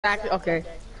Okay.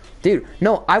 Dude,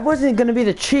 no, I wasn't gonna be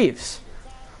the Chiefs.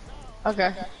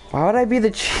 Okay. Why would I be the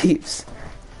Chiefs?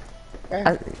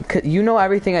 Okay. You know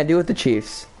everything I do with the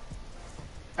Chiefs.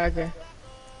 Okay.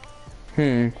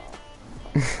 Green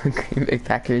Bay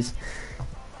Packers.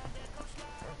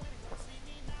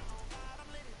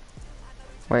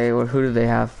 Wait, who do they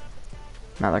have?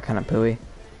 Not that kind of pooey.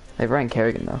 They have Ryan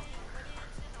Kerrigan though.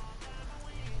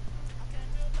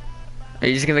 Are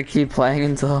you just gonna keep playing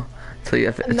until you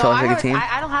have until I pick a team?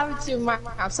 I don't have it to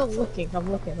I'm still looking.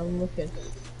 I'm looking.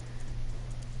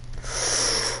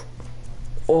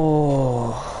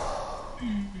 Oh,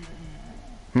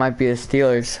 might be the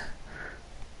Steelers.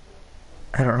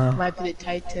 I don't know. Might be the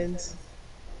Titans.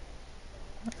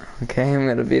 Okay, I'm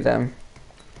gonna be them.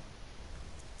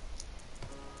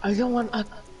 I don't want.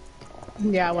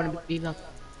 Yeah, I want to be them.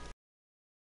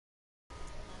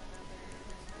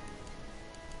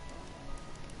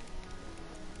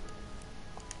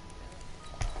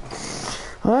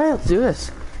 Alright, let's do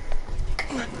this.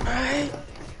 Alright.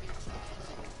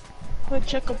 Gonna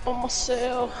check up on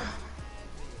myself.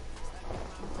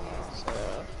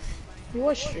 So, you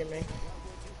are streaming.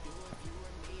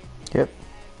 Yep.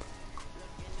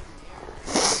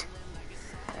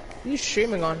 You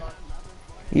streaming on?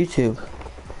 YouTube.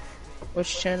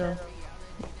 Which channel?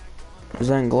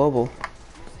 Zent Global.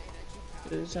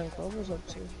 Zent Global's up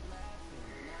to?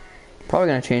 Probably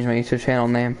gonna change my YouTube channel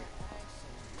name.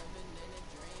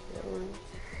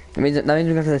 That means we're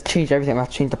gonna have to change everything. I'm gonna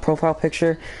have to change the profile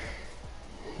picture.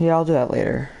 Yeah, I'll do that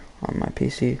later on my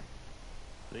PC.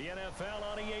 The NFL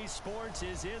on EA Sports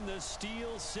is in the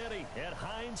Steel City at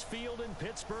Heinz Field in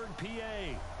Pittsburgh, PA.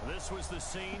 This was the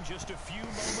scene just a few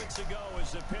moments ago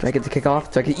as the Do I get to kick off?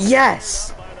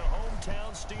 Yes! by the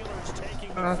hometown Steelers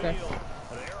taking the Okay. field.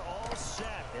 They're all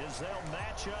set as they'll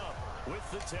match up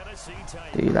with the Tennessee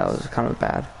Titans. Dude, that was kind of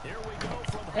bad. Here we go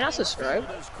from You're not subscribed?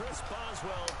 as Chris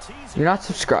Boswell teases You're not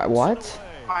subscribed? What?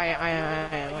 I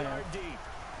am. deep.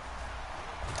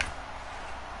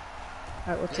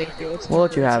 Alright, we'll take you. We'll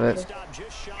let you have it. Stop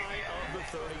just shy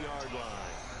of the 30-yard line.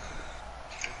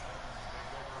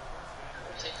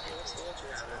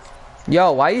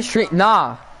 Yo, why you stream?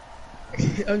 Nah.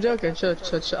 I'm joking. Chill.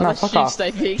 I'm Nah, not fuck stream off.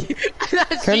 sniping.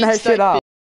 Turn that shit off.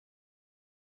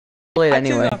 It's delayed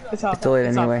anyway. It's off. It's delayed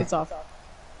anyway. It's off.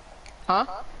 Huh?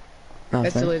 No,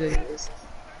 It's it's delayed anyways.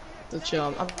 So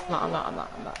chill. I'm not.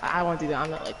 I won't do that.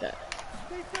 I'm not like that.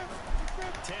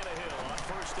 Tannehill on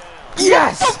first down.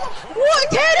 Yes! What?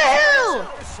 Tannehill!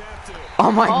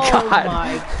 Oh my Oh god.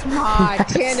 my god,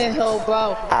 Tannehill,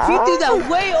 bro. He threw that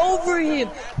way over him.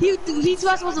 He's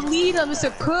not supposed to lead him,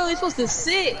 Mr. Curl. He's supposed to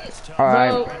sit.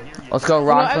 Alright. Let's go,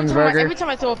 Roethlisberger. Every time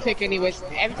I throw a pick, anyways,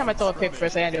 every time I throw a pick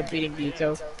first, I end up beating you,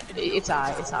 so it's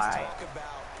alright.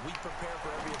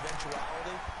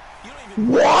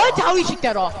 What? How he shook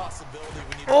that off?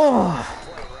 Oh.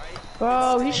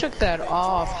 Bro, he shook that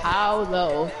off. How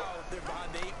though?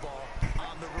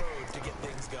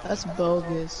 That's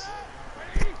bogus.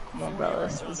 Come on, bro.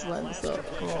 Let's line this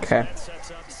up. Come on. Okay.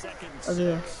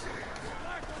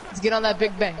 Let's get on that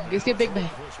big bang. Let's get big bang.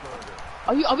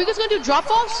 Are we just gonna do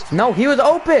drop-offs? No, he was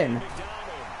open.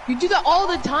 You do that all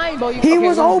the time, bro. He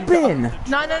was open.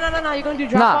 No. You're gonna do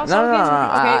drop-offs No, all game?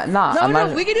 Okay. nah, I'm No.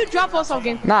 not- We can do drop-offs all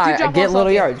game. Nah, Do drop-offs get all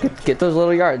little game. yards. Get those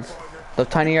little yards. Those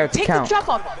tiny yards Take count. the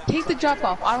drop-off. Take the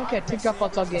drop-off. I don't care. Take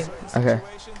drop-offs all game. Okay.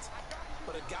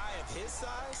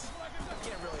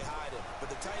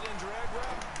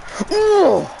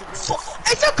 Ooh.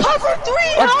 It's a cover 3.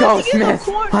 Let's How go, is he in the Smith.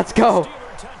 corner? Let's go.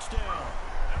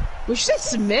 Would you say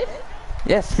Smith?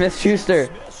 Yes, Smith Schuster.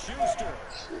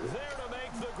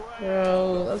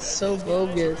 Bro, that's so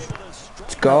bogus.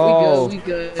 Let's go.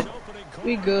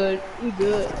 We good.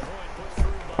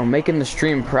 I'm making the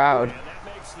stream proud.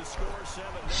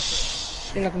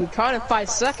 You're not gonna be proud in 5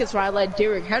 seconds while I let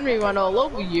Derrick Henry run all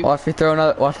over you. Watch me throw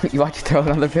another. Watch you throw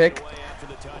another pick.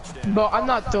 Bro, I'm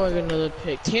not throwing another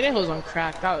pick. Tannehill's on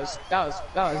crack. That was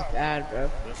bad, bro.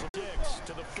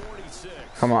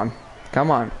 Come on.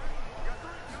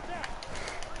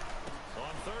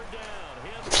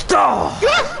 Stop! You're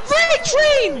freight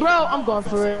train, bro. I'm going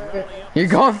for it. You're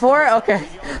going for it? Okay.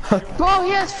 Bro,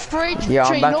 he has freight train. Yeah,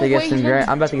 I'm about no to get way some he's great.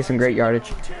 gonna- I'm about to get some great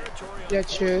yardage. Yeah,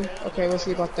 true. Okay, we'll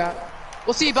see about that.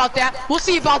 We'll see about that.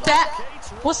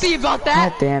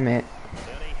 God damn it.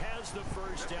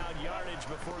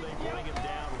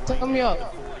 Tell me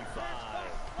up.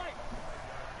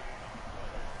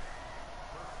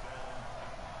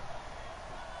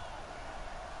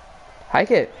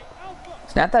 Hike it.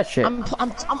 Snap that shit. I'm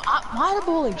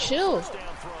eyeballing. Chill.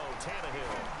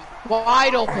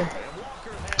 Wide open.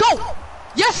 Go.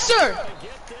 Yes, sir.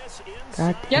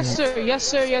 God damn Yes, it. sir. Yes,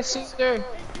 sir. Yes, sir.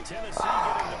 Tennessee getting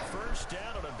the first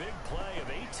down on a big play of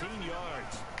 18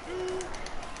 yards.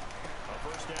 A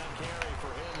first down carry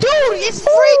for him. Dude, it's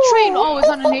freight train. Oh, it's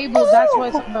unenabled. That's why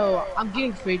it's no. I'm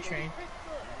getting freight train.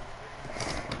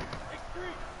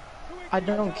 I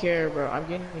don't care, bro. I'm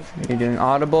getting. You're doing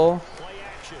audible. Play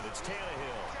action. It's Tannehill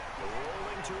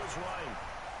rolling to his right.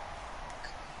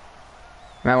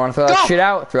 Man, I want to throw that shit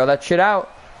out. Throw that shit out.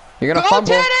 You're gonna Go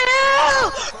fumble.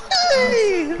 Tannehill!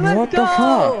 Let's What the go.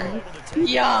 fuck?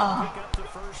 Yeah. Pick up the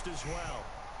first as well.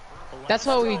 That's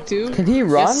what we do. Can he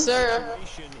run? Yes, sir.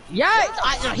 Yeah,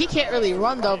 no, he can't really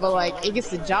run though, but like it gets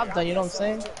the job done. You know what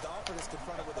I'm saying?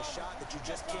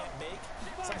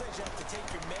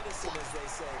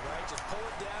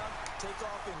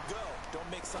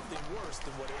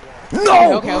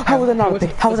 No! Okay. How was that not a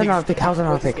pick? How was that not a pick? How was that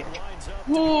not a pick?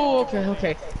 Whoa,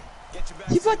 okay.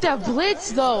 He put that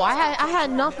blitz though. I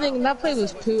had nothing. That play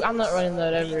was poo. I'm not running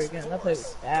that ever again. That play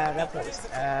was bad. Yeah,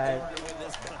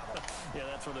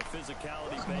 that's where the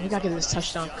physicality We gotta get this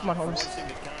touchdown. Come on, Holmes.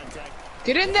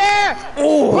 Get in there!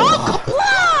 Oh! Bro,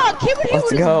 block!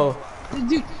 Let's go.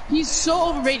 Dude, he's so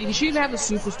overrated. He should even have a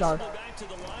superstar. back to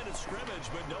the line of scrimmage,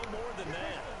 but no more than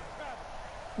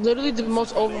that. Literally the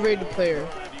most overrated player. You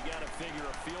gotta figure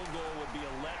a field goal would be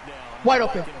a letdown. Wide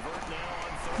open. Convert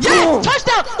now on Yes!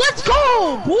 Touchdown! Let's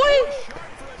go, boy!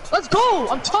 Let's go!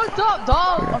 I'm turned up,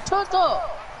 dog. I'm turned up.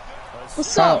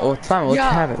 What's up? Oh, it's fine. We'll let you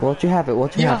have it. We'll let you have it. We'll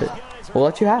let you have it. We'll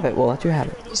let you have it. We'll let you have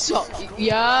it. What's up?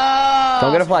 Yeah.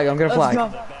 Don't get a flag. Don't get a flag.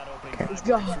 Let's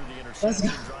go. Let's go.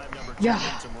 Yeah.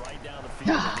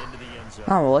 Yeah.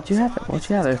 Oh, we'll let you have it. We'll let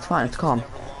you have it. It's fine. It's calm.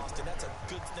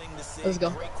 Let's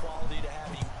go.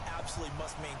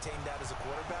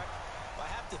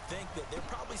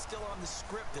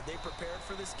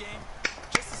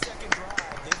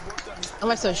 I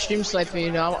might start stream sniping,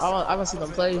 you know. I want to see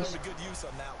them plays.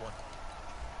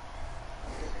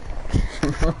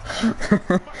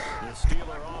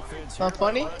 Not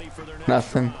funny?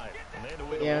 Nothing.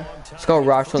 Yeah. Let's go,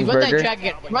 Roscoe's Dude, run that burger. drag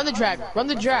again. Run the drag. Run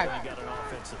the drag.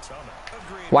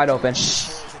 Wide open.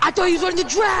 I thought he was running the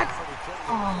drag.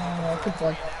 Oh, good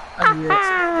boy.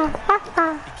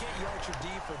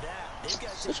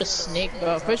 Such a snake,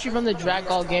 bro. First you run the drag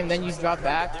all game, then you drop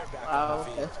back. Oh,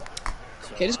 okay.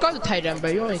 Okay, this guy's a tight end, bro.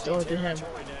 You only throw it to him.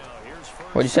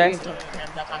 What'd you say?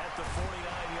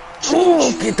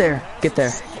 Ooh, get there. Get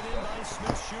there.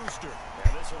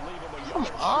 Come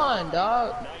on,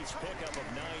 dog.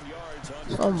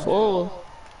 Some bull.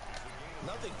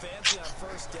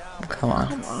 Come on.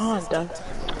 Come on, dog.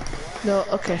 No,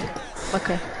 okay.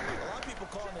 Okay.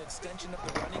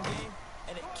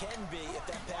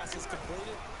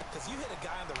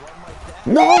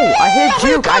 No, I hit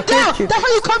Juke. I hit Juke. That's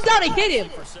how you come down and hit him.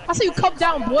 That's how you come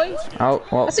down, boy. Oh,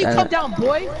 well. That's how you come down,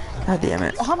 boy. God damn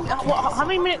it. How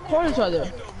many minute quarters are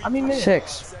there? How many minutes?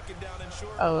 6.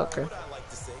 Oh, okay.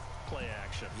 play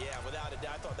action. Yeah, without a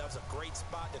doubt, I thought that was a great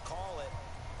spot to call it.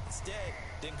 Instead,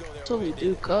 didn't go there. Totally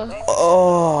do, cuz.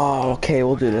 Oh, okay.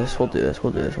 We'll do this. We'll do this.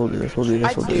 We'll do this. We'll do this. We'll do this.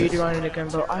 I We'll dare do you to this. run it again,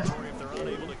 bro. They're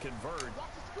unable to convert,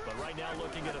 but right now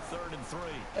looking at a 3rd and 3.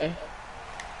 Eh.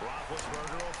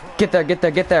 Get there. Get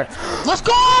there. Get there. Let's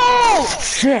go!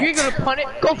 Shit. You're gonna punt it?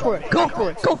 Go for it. Go for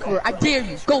it. Go for it. I dare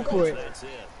you. Go for it.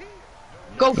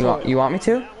 Go for it. You want me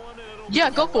to? Yeah,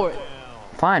 go for it.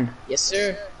 Fine. Yes,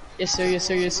 sir. Yes, sir. Yes,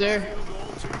 sir. Yes, sir.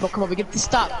 Bro, come on. We get the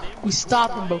stop. We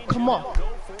stop him, bro. Come on.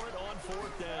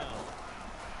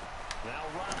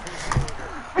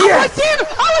 Yes! I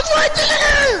was right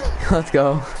there! Let's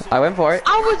go. I went for it.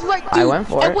 I was right there. I went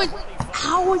for it.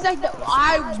 How was I?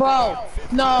 Bro.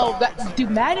 No,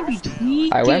 dude, Madden be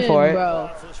tweaking, I went for it.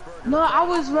 bro. No, I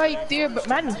was right there, but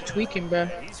Madden's tweaking, bro.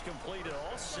 He's completed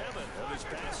all 7 of his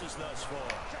passes thus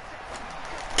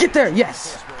far. Get there.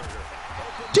 Yes.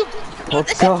 Dude,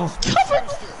 Let's go. Cover,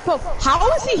 bro.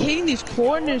 How is he hitting these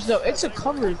corners though? It's a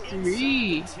cover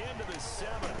 3.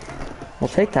 We'll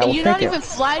take that. And We'll you're take not it. even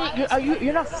flying.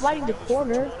 You're not flying the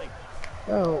corner.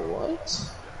 Oh,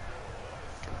 what?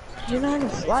 You're not even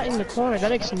flying the corner. That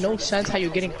makes no sense how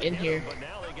you're getting in here. But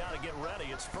now they got to get ready.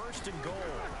 It's 1st and goal.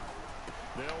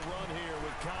 They'll run here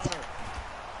with Connor.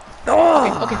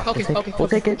 Oh! We'll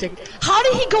take it. How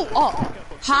did he go up?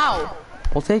 How?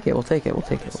 We'll take it. We'll take it. We'll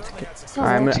take it. We'll take it. No, All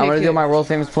right, I'm we'll gonna take do it. my world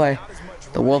famous play.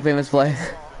 The world famous play.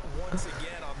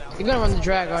 You're gonna run the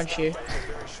drag, aren't you?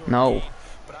 No.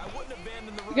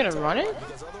 You're gonna run it?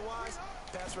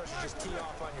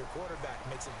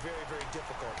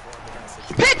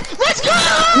 Pick! Let's go!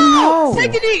 No!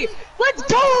 Take it E! Let's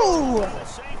go!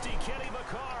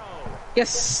 Yes,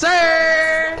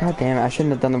 sir! God damn it! I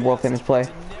shouldn't have done the world famous play.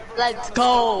 Let's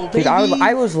go, baby! Dude,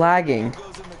 I was lagging.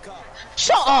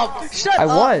 Shut up! Shut I up!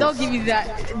 was. Don't give me that.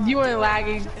 You weren't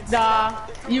lagging. Nah.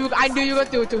 I knew you were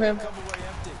gonna do it to him.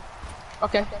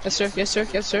 Okay. Yes, sir. Yes, sir.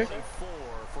 Yes, sir.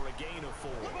 For a gain of 4.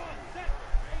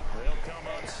 They'll come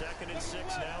up 2nd and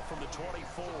 6 now from the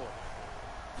 24.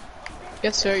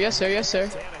 Yes, sir. Yes, sir. Yes, sir.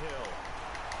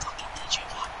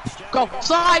 Go.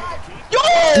 Slide.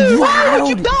 Yo! Why would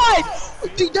you die?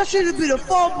 Dude, that should have been a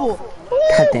fumble.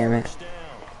 God damn it.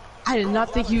 I did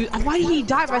not think he. Why did he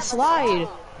die by slide?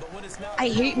 I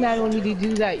hate Madden when you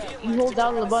do that. You hold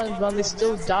down the buttons, but they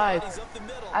still dive.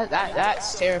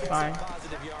 That's terrifying.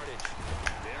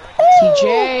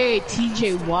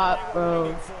 TJ Watt,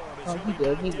 bro. Oh, he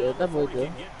good. That boy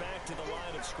good.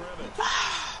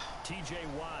 TJ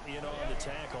Watt in on the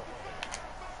tackle.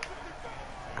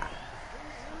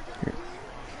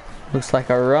 Looks like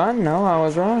a run. No, I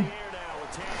was wrong.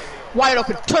 Wide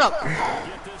open. Turn up.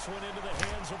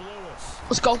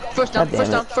 Let's go. First down.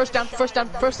 First down.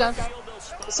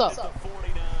 What's up?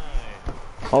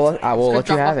 I will let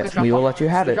you have it. We will let you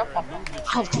have it.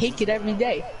 I'll take it every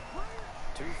day.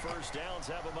 2 first downs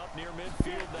have him up near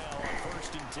midfield now on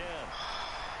 1st and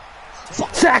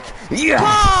 10. Sack! Yeah!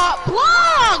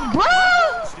 Block, bro!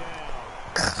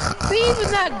 They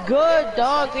even that good,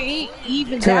 dog. They ain't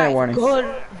even that good,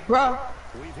 bro.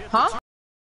 Huh?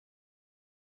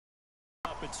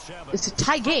 It's a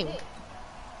tie game.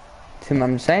 Tim,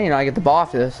 I'm saying I get the ball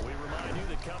after this.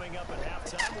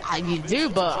 You do,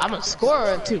 but I'm a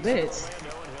scorer in 2 minutes.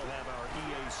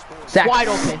 Sack. Wide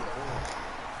open.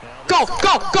 Go!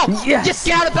 Yes. Just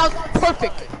get out of bounds.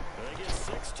 Perfect.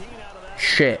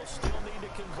 Shit.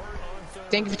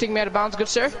 Thank you for taking me out of bounds, good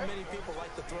sir.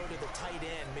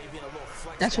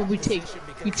 That's what we take.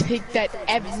 We take that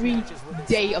every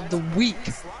day of the week.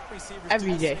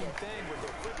 Every day.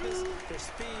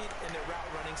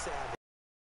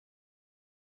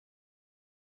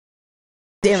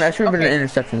 Damn, that should have been an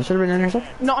interception. Should have been an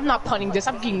interception. No, I'm not punting this.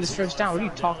 I'm getting this first down. What are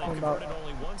you talking about?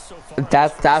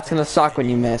 That's gonna suck when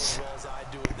you miss.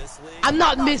 I'm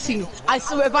not missing. I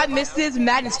swear, if I miss this,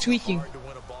 Madden's tweaking.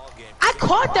 I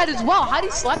caught that as well. How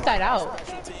did he slap that out?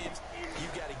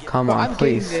 Come Bro, on, I'm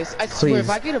please. getting this. I swear, if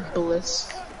I get a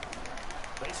blitz,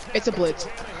 it's a blitz.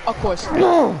 Of course.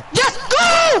 No. Yes,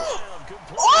 go!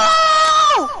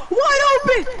 Oh! Wide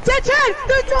open! The 10!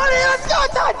 The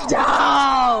 20!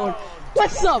 Touchdown!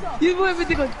 What's up? You didn't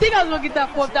think I was gonna get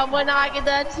that 4th down, but now I get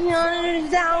that 10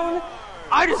 down.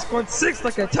 I just scored 6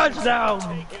 like a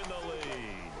touchdown.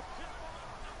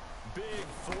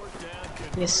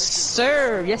 Yes,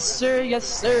 sir. Yes, sir. Yes,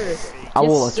 sir.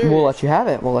 We'll let you have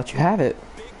it. We'll let you have it.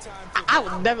 I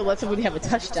would never let somebody have a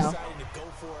touchdown.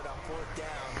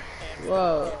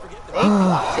 Whoa.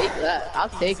 I'll take that. I'll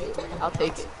take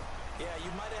it.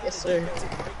 Yes, sir.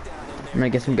 I'm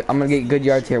gonna get good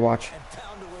yards here. Watch.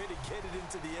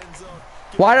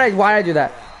 Why did I do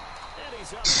that?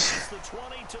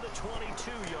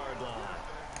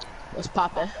 What's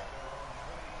poppin'?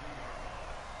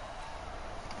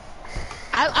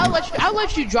 I'll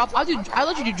let you drop. I'll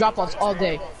let you do drop offs all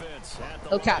day.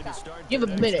 Okay, you have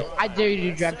a minute. I dare you to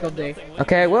do drop all day.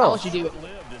 Okay, I will. I'll let you do it.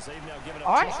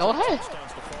 All right, go ahead.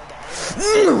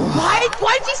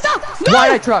 Why did he stop? No! Why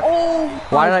did I truck? Oh,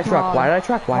 Why did I truck? Why did I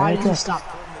truck? Why did he stop?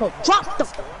 Oh, drop the.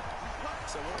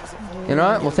 You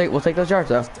know what? We'll take those yards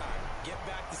though.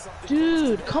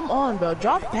 Dude, come on, bro.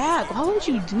 Drop back. Why would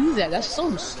you do that? That's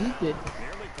so stupid.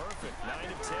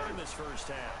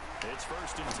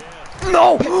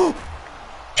 No! Good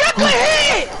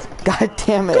hit! God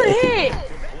damn it. Good hit!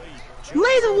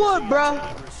 Lay the wood, bro.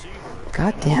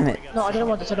 God damn it. No, I don't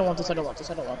want this. I don't want this.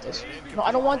 No,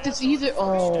 I don't want this either.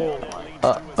 Oh.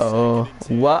 Uh-oh.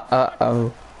 What?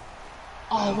 Uh-oh.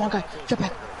 Oh, one guy. Jump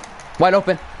back. Wide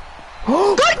open.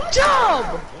 Good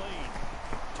job!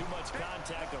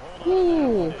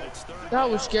 Ooh, that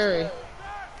was scary.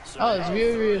 That was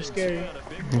really, really scary.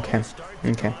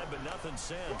 Okay.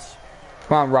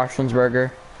 Come on,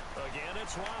 Roethlisberger.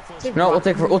 No,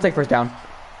 we'll take first down.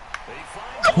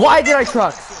 Why did I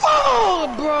truck? Oh,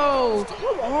 bro!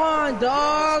 Come on,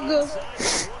 dog.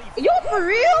 You for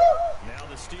real?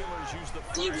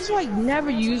 Dude, this is why I never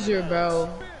use her, bro.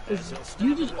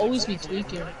 You just always be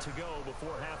tweaking.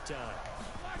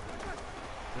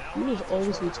 You just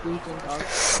always be tweaking,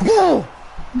 dog.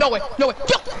 No way!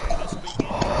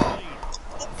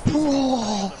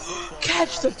 Oh,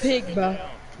 catch the pig, bro.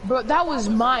 Bro, that was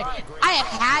mine.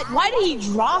 Why did he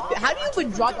drop it? How do you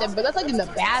even drop that, bro? That's like in the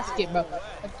basket, bro.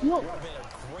 Like, you know,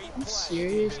 you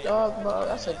serious, dog, bro?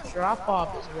 That's a drop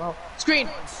off as well. Screen.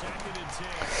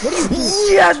 What are you doing?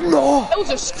 Yes, no. That was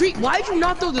a screen. Why did you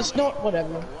not throw the snow?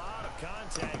 Whatever.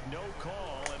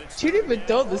 She didn't even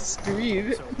throw the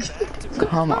screen.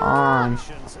 Come on.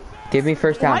 Give me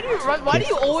first down. Why do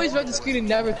you always run the screen and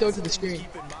never throw to the screen?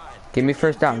 Give me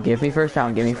first down. Give me first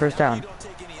down. Give me first down.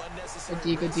 Good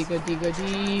D, good D, good D, good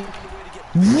D.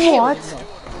 What?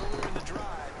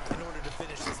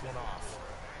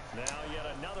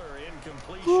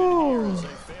 Ooh.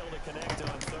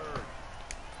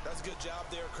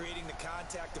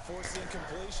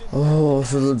 Oh,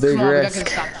 for the big Come on, risk. we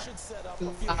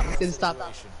can stop.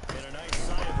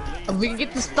 We can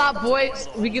get the stop, boys.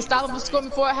 We can stop them from scoring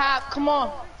before half. Come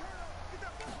on.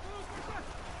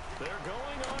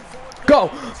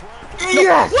 Go!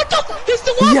 Yes! What the? He's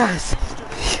still up? Yes!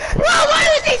 Bro, why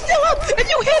is he still up? If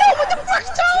you hit him with the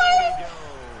first time!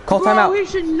 Call Bro, timeout. he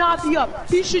should not be up.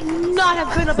 He should not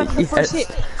have been up after the first hit.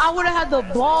 I would have had the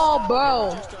ball,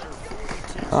 bro.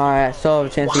 Alright, I still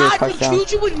have a chance to get a touchdown.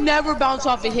 Juju would never bounce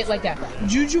off a hit like that.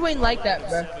 Juju ain't like that,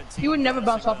 bro. He would never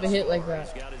bounce off a hit like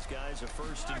that.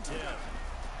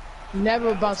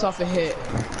 Never bounce off a hit.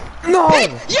 No! Hey,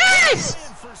 yes!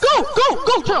 Go,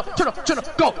 go, go! Turn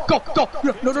up, go, go, go!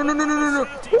 No!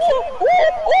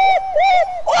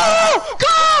 Oh,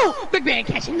 go! Big man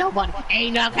catching nobody.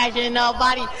 Ain't no catching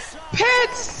nobody.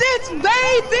 Pick 6, baby!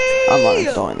 I'm not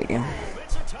installing the game.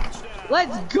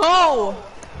 Let's go!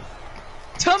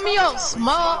 Turn me up,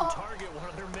 small.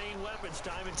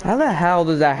 How the hell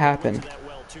does that happen?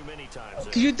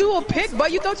 You do a pick,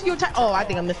 but you throw to your time. Oh, I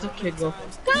think I missed the kick goal.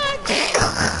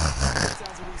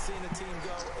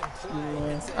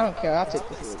 I don't care. I'll take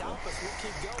this.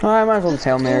 Alright, might as well just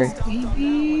Hail Mary.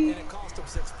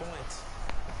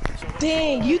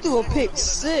 Dang, you threw a pick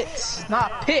 6.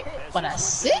 Not a pick, but a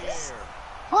 6?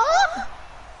 Huh?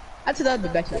 I took that to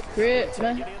be back to the crib,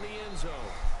 man.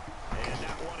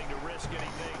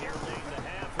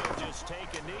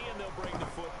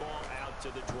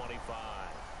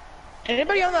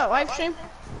 Anybody on that live stream?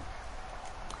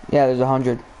 Yeah, there's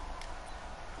 100.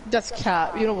 That's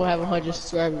cap. You don't have 100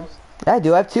 subscribers. Yeah, I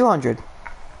do. I have 200.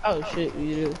 Oh shit,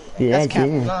 you do. Yeah, that's cap. I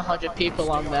do. There's not 100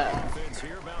 people on that.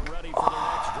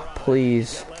 Oh,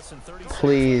 please.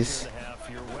 Please.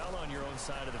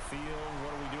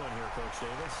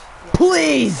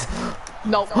 Please!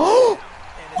 No.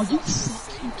 Are you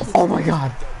fucking kidding? Oh my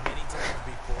god.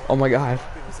 Oh my god.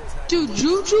 Dude,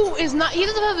 Juju is not. He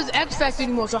doesn't have his X Factor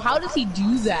anymore. So how does he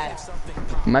do that?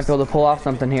 Might be able to pull off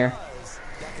something here.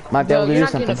 Might be able to do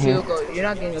something here. You're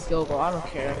not getting a field goal. I don't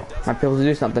care. Might be able to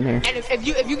do something here. And if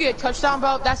you get a touchdown,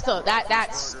 bro, that's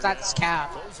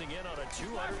cap.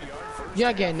 You're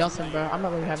not getting nothing, bro. I'm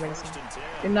not gonna have anything.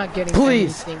 You're not getting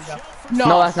anything, bro.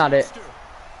 No, that's not it.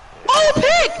 Oh,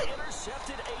 pick!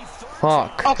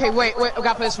 Fuck. Okay, wait. I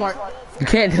gotta play smart. You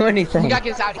can't do anything. We gotta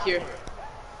get us out of here.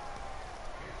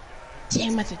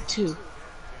 Damn, that's a 2.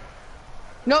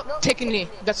 Nope, take a knee.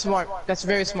 That's smart. That's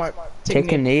very smart.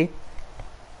 Take a knee?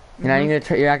 You're not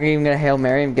even gonna Hail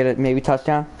Mary and get a maybe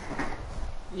touchdown?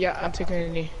 Yeah, I'm taking a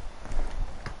knee.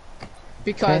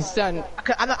 Because then,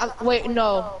 wait,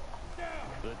 no.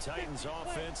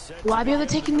 Will I be able to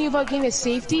take a knee without getting a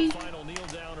safety?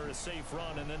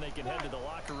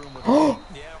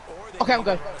 Okay, I'm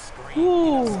good.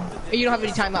 Ooh, and you don't have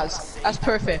any timeouts. That's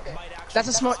perfect. That's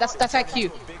a smart. That's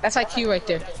IQ. That's IQ right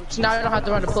there. So now I don't have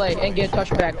to run the play and get a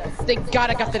touchback. Thank God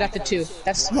I got that after 2.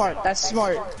 That's smart. That's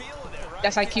smart.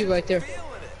 That's IQ right there.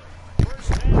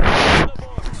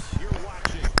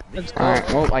 Let's go.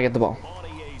 Alright, well, I get the ball.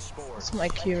 That's my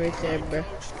IQ right there, bro.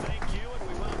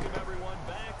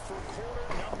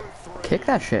 Kick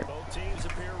that shit.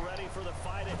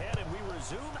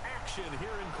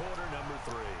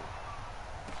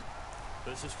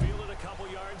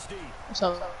 What's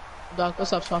up, dog?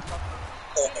 What's up, son?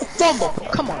 Fumble!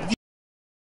 Come on.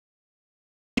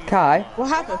 Kai. What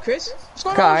happened, Chris? What's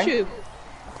going Kai. on with you?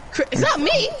 Chris, it's not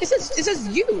me. It says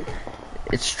you.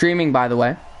 It's streaming, by the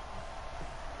way.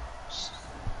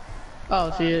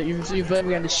 Oh, so you blame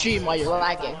me on the stream while you're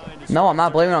lagging. No, I'm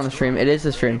not blaming it on the stream. It is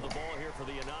the stream.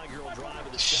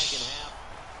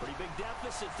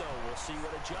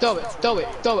 Throw it.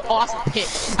 Awesome pick.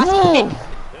 Whoa!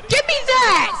 Give me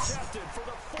that!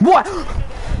 What?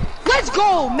 Let's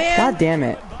go, man! God damn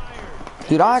it.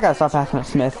 Dude, I gotta stop passing to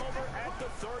Smith.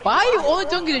 Why are you only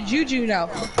dunking to Juju now?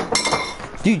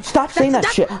 Dude, stop saying that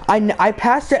shit. I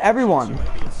passed to everyone.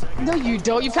 No, you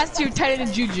don't. You passed to your tight end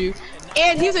and Juju.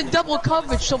 And he's in double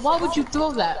coverage, so why would you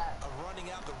throw that?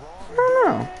 I don't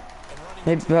know.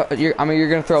 Maybe, you're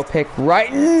gonna throw a pick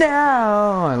right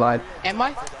now. I lied. Am I?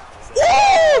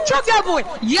 Woo! Chuck that boy!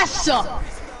 Yes, sir!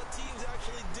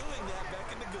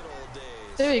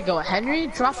 There you go, Henry.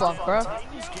 Drop off, bro.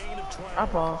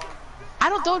 Drop off. I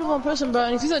don't throw to one person, bro.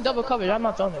 And if he's in double coverage, I'm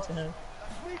not throwing it to him.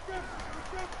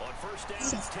 On first down,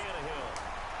 it's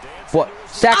Tannehill. What?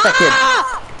 Sack that kid.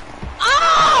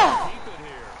 Ah!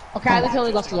 Okay, I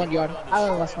literally lost 1 yard. I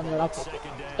only lost 1 yard.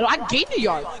 No, I gained a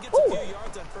yard. Ooh.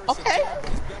 Okay.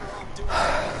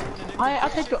 I'll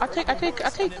take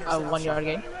a 1 yard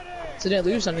gain. So didn't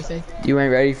lose anything. You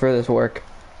ain't ready for this work.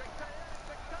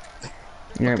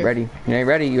 You ain't ready. You ain't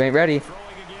ready. You ain't ready.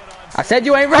 I said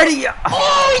you ain't ready.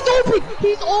 Oh, he's open.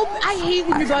 He's open. I hate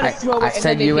when you gotta throw it. I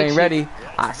said you ain't ready.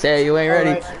 I said you ain't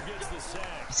ready. Right.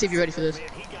 See if you're ready for this.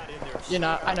 You're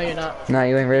not. I know you're not. No,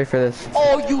 you ain't ready for this.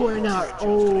 Oh, you are not.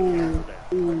 Oh.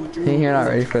 You're not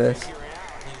ready for this.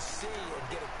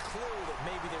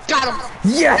 Got him.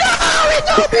 Yes! No,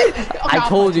 it's open. Okay,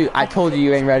 I told you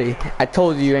you ain't ready. I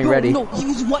told you you ain't ready. No, he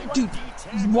was what, dude?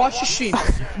 Watch the stream.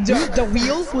 The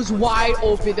wheel was wide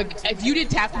open. If you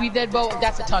didn't tap me then, bro,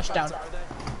 that's a touchdown.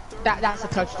 That's a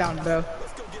touchdown, bro.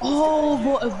 Oh,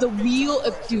 bro, if the wheel,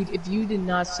 if you did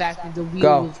not sack me, the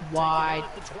wheel was wide.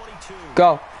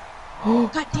 Go.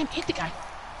 God damn, hit the guy.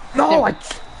 No,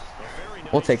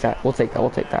 we'll take that. We'll take that.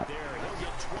 We'll take that.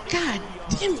 God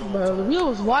damn, bro, the wheel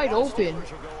was wide open.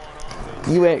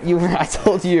 I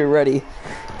told you you're ready.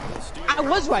 I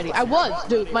was ready. I was,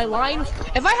 dude. My line.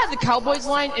 If I had the Cowboys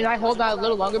line and I hold that a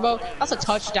little longer, bro, that's a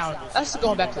touchdown. That's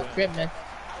going back to the crib, man.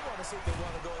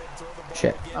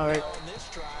 Shit. All right.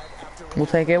 We'll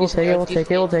take it. We'll take it. We'll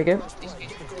take it. We'll take it.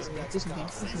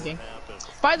 Decent game.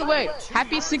 By the way,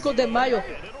 happy Cinco de Mayo.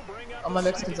 All my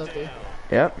Mexicans out there.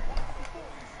 Yep.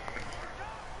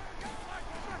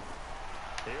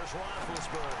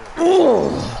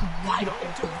 Ooh.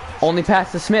 Only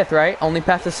pass to Smith, right? Only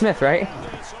pass to Smith, right?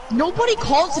 Nobody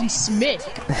calls him Smith.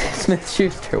 Smith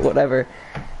Schuster, whatever.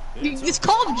 It's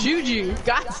called Juju.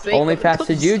 God's sake. Only pass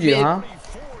to Juju, Smith. huh?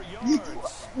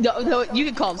 No, you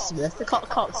can call him Smith.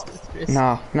 Call him Smith. Chris.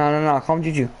 No. Call him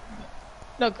Juju.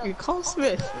 No, you call him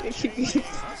Smith.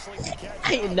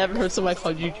 I ain't never heard somebody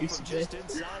call Juju Smith.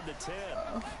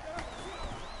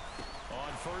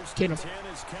 Get him.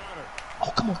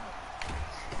 Oh, come on.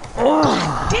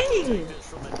 Oh, dang!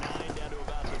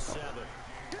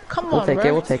 Come on, We'll take bro.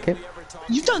 it. We'll take it.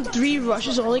 You've done 3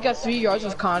 rushes, only got 3 yards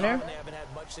with Connor.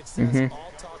 Mhm.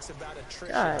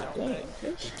 God dang,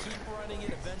 fish.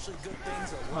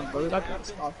 Come on, bro, we got to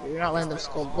stop here. You're not letting them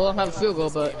score. We'll have a field goal,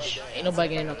 but ain't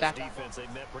nobody getting no tackle.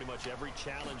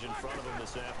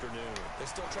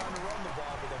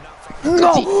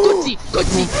 No!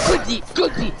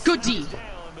 Good D.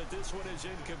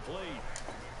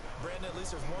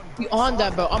 You on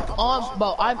that, bro? I'm on,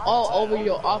 bro. I'm all over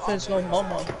your offense, no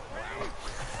homo.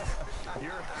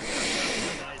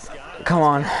 Come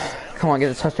on,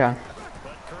 get a touchdown.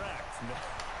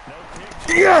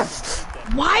 Yes!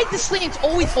 Why the slant's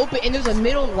always open and there's a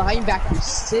middle linebacker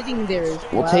sitting there as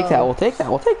well? We'll take that. We'll take that.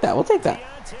 We'll take that. We'll take that.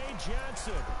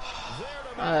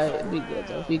 Be good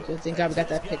though. Be good. Thank God we got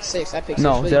that pick 6. That pick 6.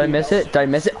 No, did I miss it? Did I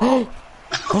miss it? I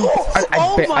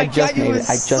just made it.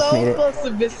 I just made it. Close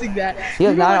to missing that.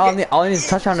 Yeah, now all I need is a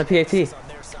touchdown to PAT.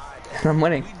 And I'm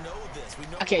winning.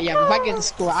 Okay, yeah, but if I get the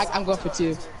score, I'm going for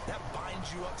 2.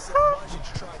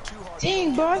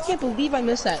 Dang, bro, I can't believe I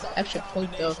missed that extra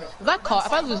point though.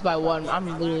 If I lose by 1, I'm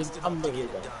literally done.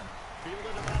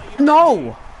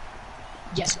 No!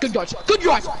 Yes, good yards. Good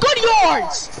yards. Good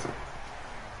yards!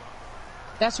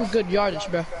 That's some good yardage,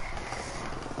 bro.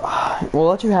 We'll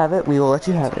let you have it. We will let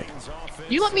you have it.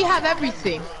 You let me have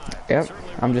everything. Yep,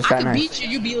 I'm just I that can nice. beat you.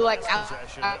 You be like, Okay.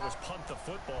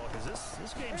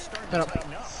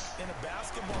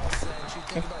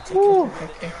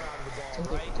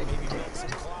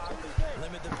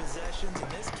 Limit the possessions. In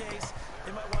this case,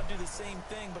 they might want to do the same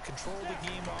thing, but control the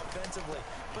game offensively.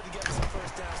 Put together some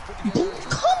first downs.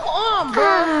 Come on,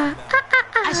 bro.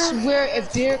 I swear,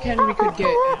 if Derrick Henry could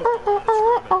get.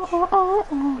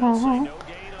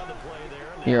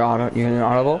 You're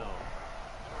inaudible.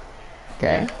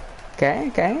 Okay.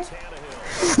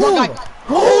 One guy.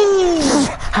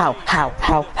 How?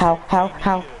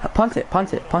 Punt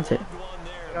it.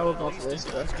 I will go for this,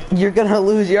 bro. You're gonna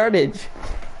lose yardage.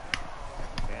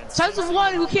 Chance of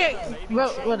 1 who can't. Bro,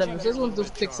 whatever. This one's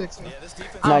just pick 6.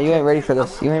 No, you ain't ready for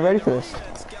this. You ain't ready for this.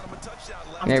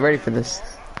 You ain't ready for this.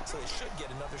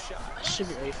 I should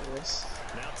be ready for this.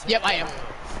 Yep, I am.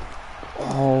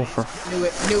 Oh, for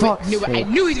Knew it. I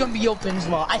knew he's gonna be open as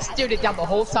well. I stared it down the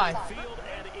whole time.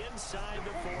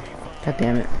 God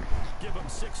damn it. Give him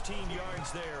 16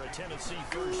 yards there, a Tennessee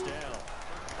first down.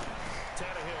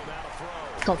 Tannehill now to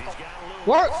throw. Go.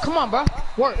 Work. Come on, bro.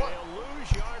 Work.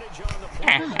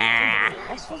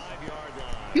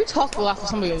 You talked a lot for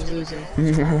somebody who's losing.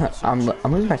 I'm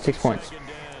losing by 6 points.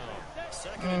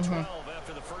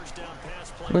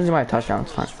 Losing by a touchdown.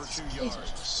 It's fine.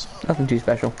 Nothing too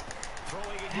special.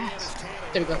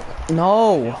 There we go.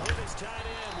 No.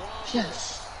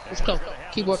 Yes. Let's go.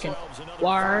 Keep working.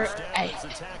 Word. Hey.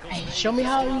 Hey, show me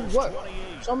how you work.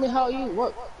 Show me how you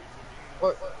work.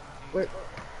 Work. Work.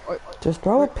 Work. Just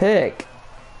throw a pick.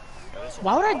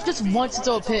 Why would I just want to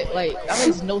throw a pick? Like, that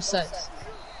makes no sense.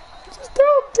 Just throw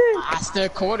a pick. That's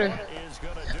third quarter.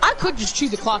 I could just chew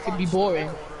the clock and be boring.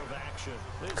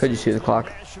 Could you see the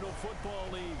clock?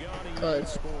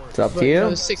 It's It's up to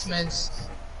you. 6 minutes.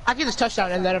 I get this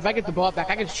touchdown, and then if I get the ball back,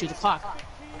 I can just shoot the clock.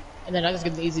 And then I just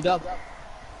get the easy dub.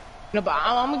 No, but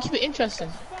I'm gonna keep it interesting.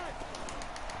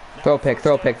 Throw a pick,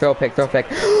 throw a pick, throw a pick, throw a pick.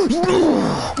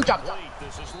 Good job.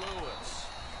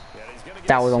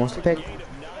 That was almost a pick.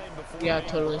 Yeah,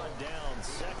 totally.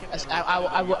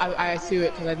 I threw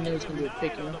it because I knew it was gonna be a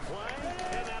pick, you know?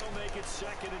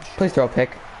 Please throw a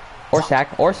pick. Or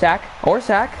sack, or sack, or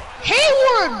sack.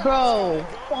 Hayward, bro!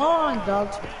 Come on,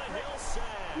 dog.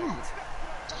 The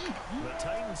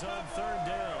Titans on third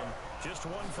down. Just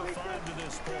 1 for 5 to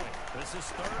this point. This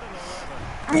is 3rd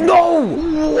and 11. No!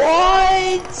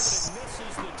 What?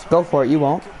 Go for it, you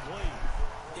won't.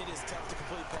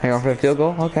 Hang on for the field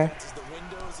goal? Okay.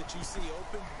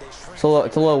 It's a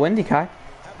little windy, Kai.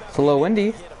 It's a little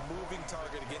windy.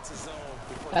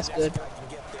 That's good.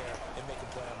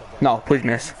 No, please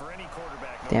miss.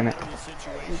 Damn it.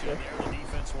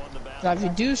 Now, if you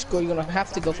do score, you're gonna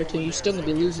have to go for 2. You're still gonna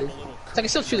be losing. So I can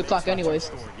still shoot the clock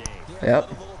anyways. Yep.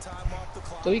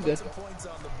 So we good.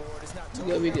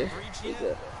 We good.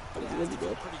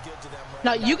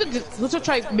 Now you could let's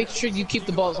try to make sure you keep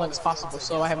the ball as long as possible,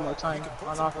 so I have more time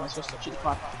on offense just to shoot the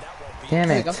clock. Damn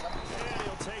There you it. go.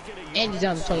 And you're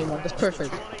down to 21. That's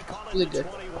perfect. Really good.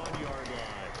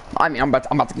 I mean, I'm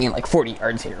about to gain like 40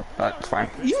 yards here, but it's fine.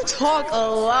 You talk a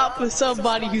lot for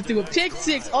somebody who threw a pick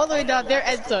 6 all the way down their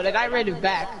end zone, and I ran it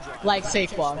back like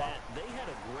Saquon.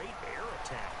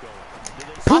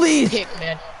 Please. Pick,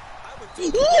 man.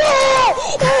 Whoa!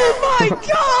 Oh my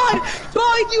God!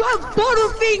 Boy, you have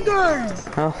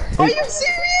butterfingers! Oh, Are you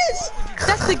serious?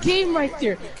 That's the game right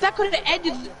there. That could have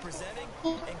ended.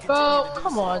 Bro,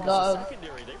 come on, dog.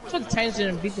 So the Titans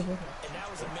didn't beat them.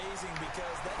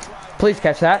 please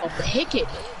catch that. Oh, pick it.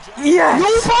 Yes!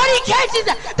 Nobody catches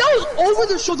that. That was over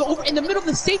the shoulder, over in the middle of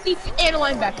the safety and the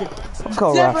linebacker.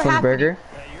 Go Never Roethlisberger.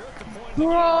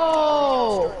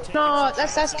 Bro, no,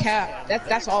 that's cap.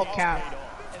 That's all cap.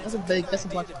 That's a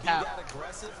bunch of cap.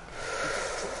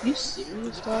 You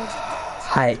serious, dog?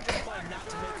 Hike.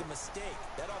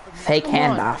 Fake Come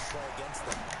on. handoff.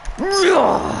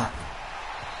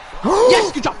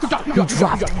 Yes, good job. You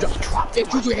dropped. Hey,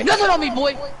 Juju ain't got nothing on me,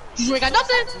 boy. Juju ain't got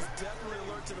nothing.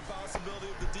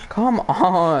 Come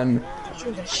on.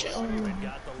 Shit.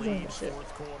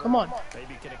 Come on.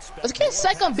 Let's get a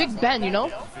sack on Big Ben, you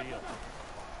know?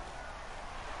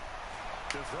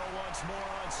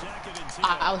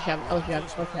 I was having.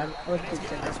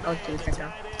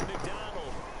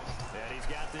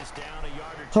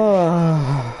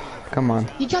 Come on.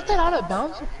 He got that out of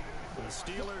bounds? The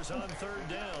Steelers on third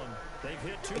down. They've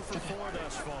hit 2 for 4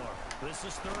 thus far. This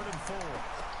is 3rd and 4.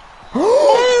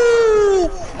 Oh,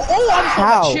 I'm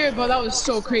How? from the chair, bro. That was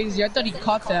so crazy. I thought he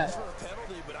caught that.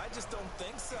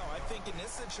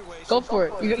 Go for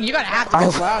it. You gotta have to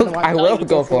go for it. I will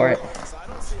go for it.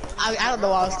 I don't know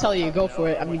why I was telling you go for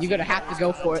it. I mean, you're gonna have to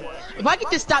go for it. If I get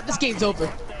this stop, this game's over.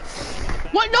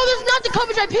 What? No, there's not the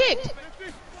coverage I picked.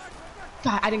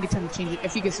 God, I didn't get time to change it.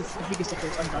 If he gets the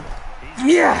first, I'm done.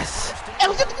 Yes! It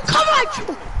was the cover I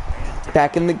chose.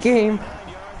 Back in the game.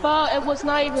 But it was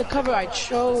not even the cover I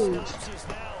chose.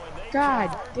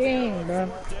 God dang,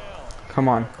 bro. Come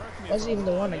on. It wasn't even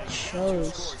the one I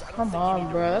chose. Come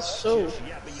on, bro. That's so.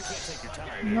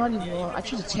 Not even one. I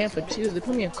chose a Tampa too. They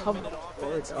put me in cover.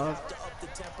 Maybe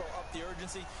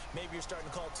you're starting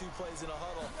to call 2 plays in a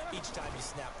huddle each time you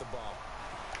snap the ball.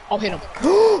 I'll hit him.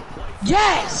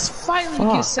 Yes! Finally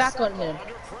get a sack on him.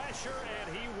 Under pressure,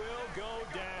 and he will go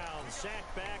down. Sack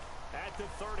back at the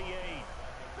 38.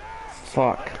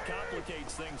 Fuck. That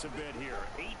complicates things a bit here.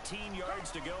 18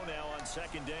 yards to go now on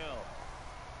 2nd down.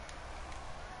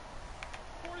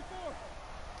 44.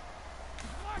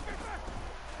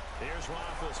 Here's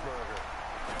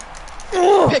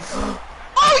Roethlisberger. Pick.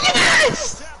 Oh,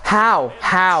 yes! How?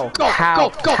 How? Go, How?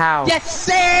 go, go. How? Yes,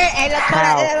 sir! And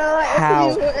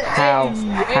How?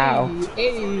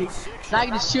 Hey. Now I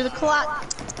can just shoot the clock.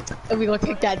 And we're gonna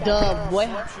take that dub, boy.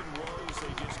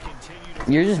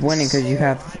 You're just winning because you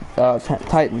have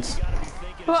Titans.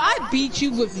 Bro, I beat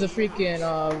you with the freaking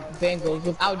Bengals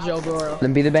without Joe Burrow.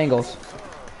 Then be the Bengals.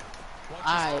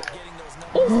 Alright.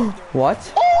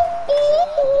 What?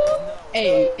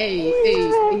 Hey.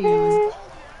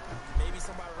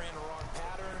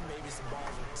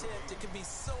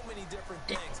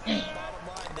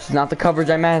 not the coverage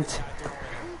I meant.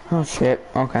 Oh shit.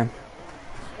 Okay.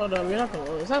 Hold on, you're not gonna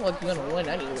win. It's not like you're gonna win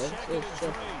anyway. It's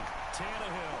true.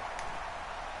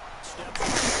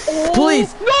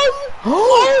 Please. No!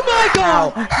 Oh my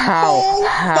god! How? Oh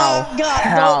How? my god!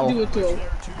 How? Don't do it to him.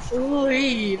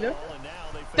 Please.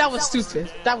 That was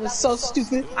stupid. That was so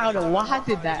stupid. I don't know why I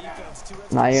did that.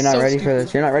 Nah, you're not So ready for stupid.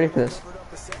 this. You're not ready for this.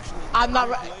 I'm not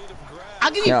ready.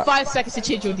 I'll give you Yeah. 5 seconds to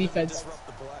change your defense.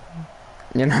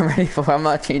 You're not ready for. I'm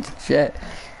not changing shit.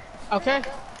 Okay?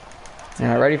 You're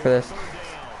not ready for this.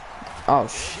 Oh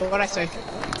shit. What'd I say?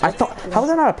 I thought. How was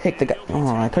that not a pick? The guy. Oh,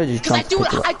 I could have just Cause I jumped. do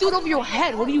picked it. it up. I do it over your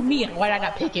head. What do you mean? Why did I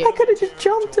not pick it? I could have just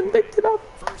jumped and picked it up.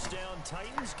 First down,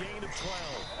 Titans gain of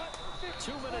 12.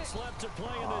 2 minutes left to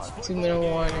play in this 2-minute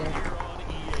warning. here on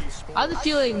EA Sports. How's it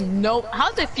feeling? No.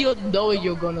 How's it feel knowing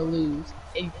you're gonna lose?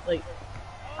 Like,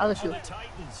 how's it feel? The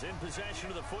Titans in possession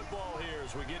of the football here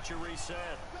as we get you reset.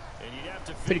 And you have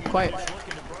to Pretty quiet.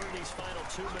 looking to burn these final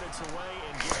 2 minutes away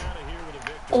and get out of here with a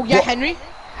victory. Oh yeah, Henry.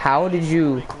 How did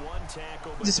you? One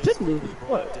tackle, but The spin move.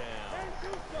 What? down.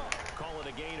 Call it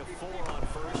a gain of 4 on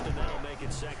first, and that'll make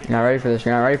it second. You're not ready for this.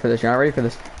 You're not ready for this. You're not ready for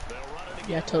this. They'll run it again.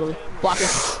 Yeah, totally. Block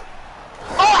it.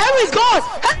 Oh, Henry's gone.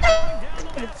 Henry!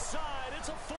 Down the left side, it's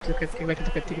a full Take it back to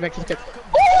the kid. Take it back to the kid.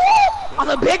 Oh, I'm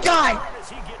a big guy. as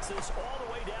he gets this all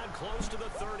the way down close to the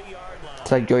 30-yard line.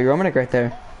 It's like Joey Romanek right there.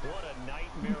 What a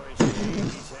nightmarish game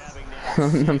he's having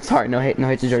now. I'm sorry. No hate. No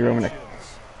hate to Joey Romanek.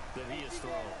 That he has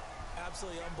thrown.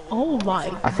 Absolutely unbelievable. Oh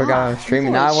my. I forgot I was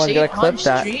streaming. Now I wasn't gonna clip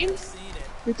that.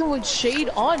 You're throwing shade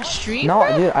on stream? No,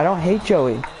 dude. I don't hate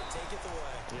Joey.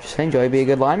 Just saying, Joey be a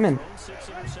good lineman. 6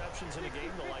 interceptions in a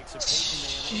game, the likes of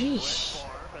Peyton Manning, Sheesh. Favre.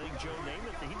 I think Joe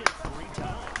Namath, he did 3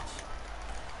 times.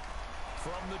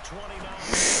 From the 29,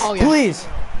 Oh yeah. Please.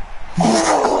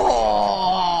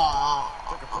 Oh.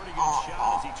 took a pretty good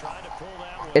shot as he tried to pull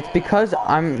that one It's because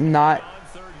I'm not on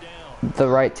 3rd down. the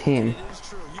right team.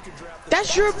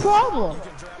 That's your problem.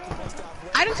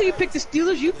 I didn't say you picked the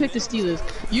Steelers. You picked the Steelers.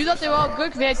 You thought they were all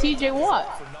good because they had TJ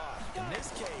Watt.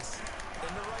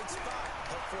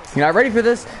 You're not ready for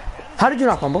this. How did you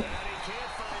not fumble?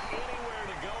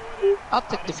 I'll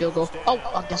take the field goal. Oh,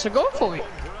 I guess we're going for it.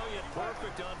 Brilliant,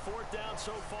 perfect on 4th down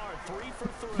so far. 3 for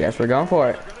 3. Yes, we're going for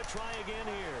it. They're going to try again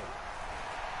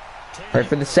here. Ready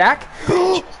for the sack?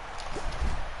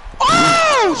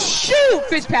 Oh, shoot!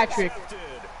 Fitzpatrick.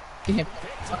 Get him.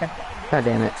 Okay. God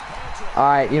damn it.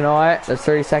 Alright, you know what? There's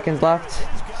 30 seconds left.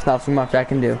 It's not so much I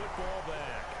can do.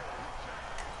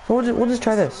 So we'll just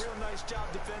try this.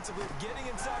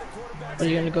 Are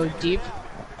you gonna go deep?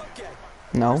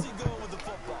 No.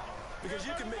 Because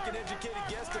you can make an educated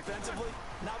guess defensively,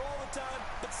 not all the time,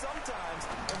 but sometimes.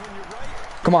 And when you're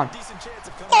right, Come on. decent chance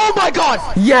of coming. Oh my God!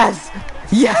 Yes!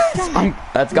 Yes!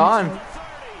 That's gone.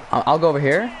 I'll go over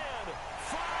here.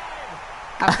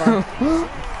 Have fun.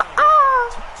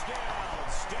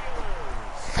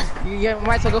 You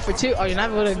might as well go for 2. Oh, you're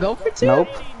not gonna go for 2? Nope.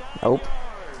 Nope.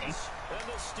 And the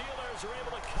Steelers are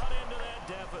able to cut into that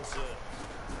deficit.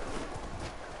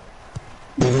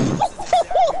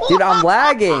 Dude, I'm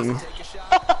lagging.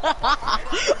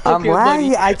 I'm Okay,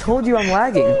 lagging. buddy. I told you I'm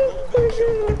lagging.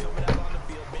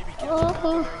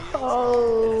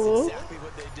 Oh. Exactly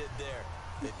what they did there.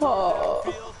 They put Oh. it on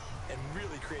the field and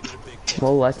really created a big play.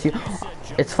 Well, let's you.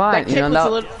 It's fine. That You kick know looks a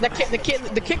that.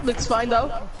 little, the kick looks fine though.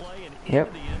 Play and Yep.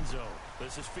 into the end zone.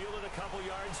 This is fielded a couple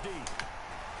yards deep.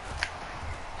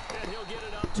 And he'll get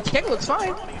it up to The kick looks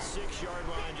fine. 26-yard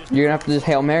line. Just You're gonna have to just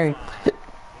Hail Mary.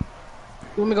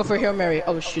 Let me go for a Hail Mary.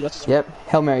 Oh shoot, that's Yep.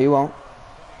 Hail Mary. You won't.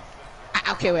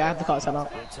 okay. Wait, I have to call this out.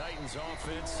 the Titans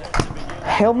offense set to begin.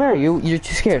 Hail Mary. You're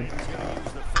too scared.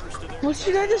 What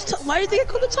should I just? Why do you think I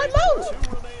called the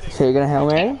timeout? So you're gonna Hail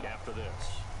Mary? After this.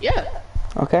 Yeah,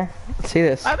 Okay. Let's see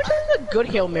this. I would say it's a good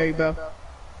Hail Mary, bro.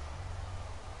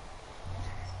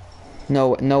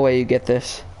 No way you get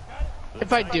this.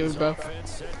 If I do, bro, Offense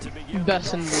set to begin.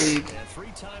 best in the league. And 3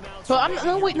 timeouts. But I'm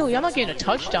no wait, no, you're not getting a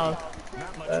touchdown.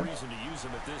 Not much reason to use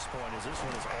them at this point, as this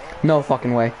one is all No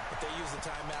fucking way. If they use the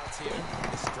timeouts here,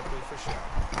 it's strictly for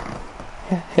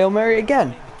show. Hail Mary again.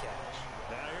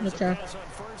 Now here's Okay. a pass on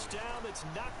 1st down that's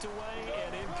knocked away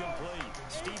and incomplete.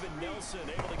 Steven Nelson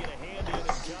able to get a hand in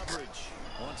coverage.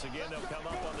 Once again, they'll come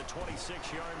up on the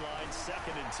 26-yard line,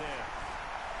 2nd and 10.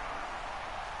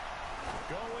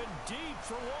 Going deep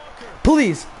for Walker.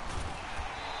 Please.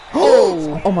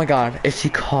 Oh my God! If she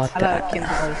caught I that. thought Kim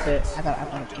was fit. I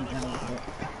thought Kim was fit.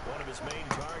 One of his main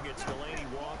targets, Delaney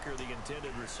Walker, the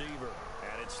intended receiver.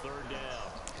 And it's 3rd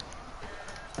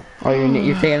down. Oh,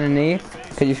 you're taking a knee?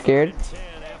 Cause you're scared?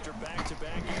 10 after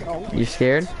back-to-back. You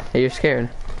scared? Hey, you're scared.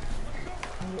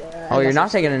 Oh, you're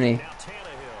not taking a knee. Now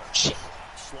Tannehill. Shit.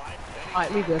 Slide, and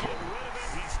Alright, we good.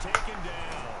 He's taken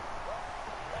down.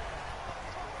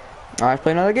 Alright,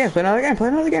 play another game, play another game, play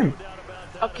another game.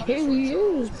 Okay, we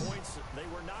is. Points, they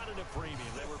were not at a premium.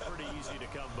 They were pretty easy to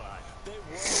come by. They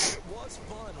were. It was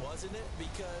fun, wasn't it?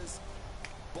 Because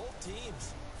both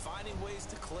teams finding ways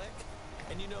to click.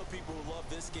 And you know people who love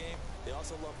this game, they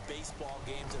also love baseball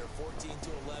games that are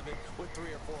 14-11 with 3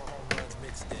 or 4 home runs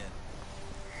mixed in.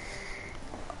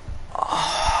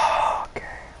 Okay.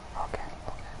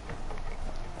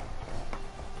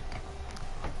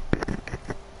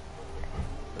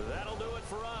 That'll do it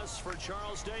for us, for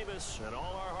Charles Davis and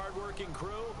all our hard-working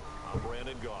crew. I'm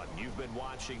Brandon Gaudin. You've been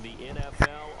watching the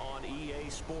NFL on EA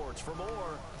Sports. For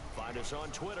more, find us on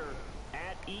Twitter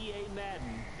at EA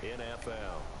Madden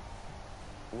NFL.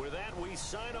 With that, we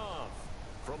sign off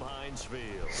from Heinz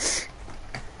Field.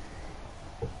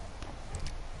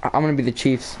 I'm gonna be the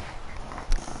Chiefs.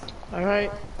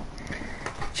 Alright.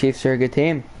 Chiefs are a good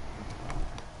team.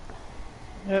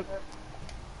 Yep.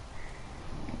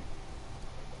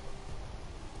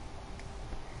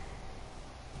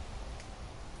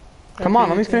 Come on,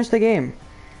 let me finish the game.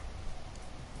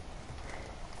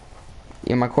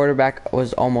 Yeah, my quarterback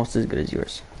was almost as good as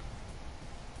yours.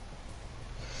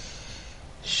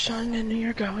 Sean, and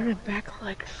you're going back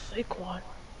like fake one.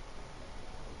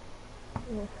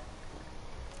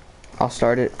 I'll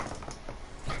start it.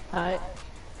 Alright.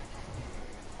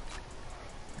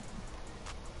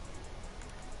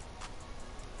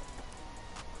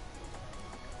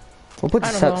 We'll put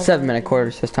I the don't know. 7-minute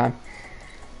quarters this time.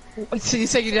 So you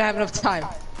said you didn't have enough time.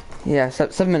 Yeah,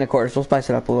 7-minute quarters. We'll spice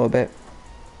it up a little bit.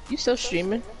 You still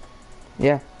streaming?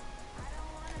 Yeah.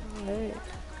 Alright.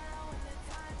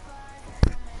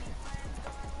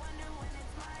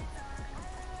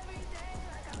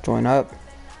 Join up.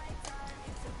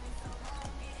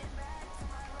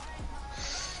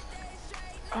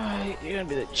 Alright, you're gonna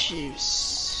be the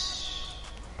Chiefs.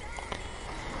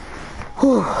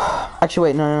 Whew. Actually,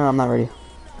 wait. No, I'm not ready.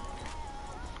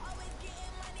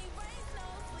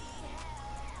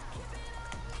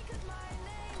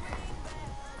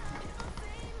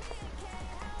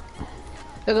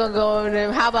 They're gonna go with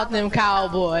them. How about them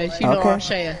Cowboys? You know what I'm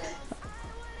saying.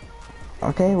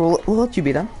 Okay, we'll let you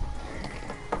beat them.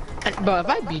 But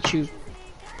if I beat you,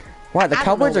 Why? The I don't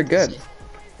Cowboys know are good.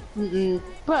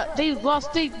 but they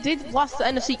lost. They lost the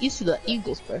NFC East to the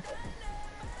Eagles, bro.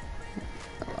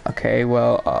 Okay,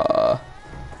 well,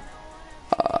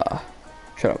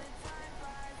 shut up.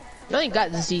 They only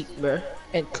got Zeke, bro,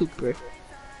 and Cooper.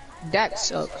 That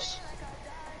sucks.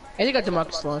 And they got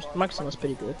DeMarcus Lawrence. DeMarcus Lawrence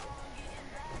pretty good.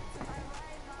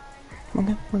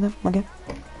 Okay.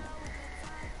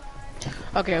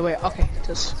 Okay, wait. Okay,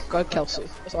 just go Kelsey.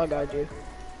 That's all I gotta do.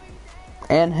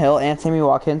 And Hill and Sammy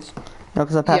Watkins. No,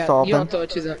 because I passed all of you them. don't throw it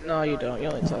to them. No, you don't. You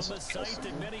only toss The it. site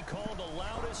that many call the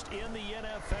loudest in the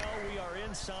NFL. We are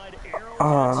inside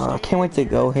Arrowhead I can't wait to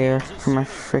go here for my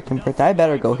freaking birthday. I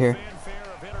better go here.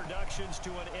 fanfare of introductions to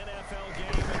an NFL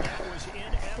game, and that was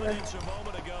in evidence a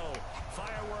moment ago.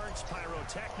 Fireworks,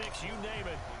 pyrotechnics, you name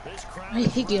it. This crowd I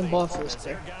hate getting ball for this,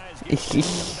 their bro. guys get to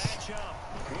match up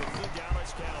with the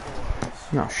Dallas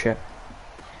Cowboys. No shit.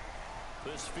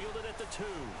 This fielded at the 2.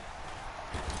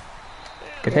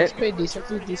 Good hit. Pretty decent.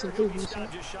 Pretty decent. Pretty He's decent.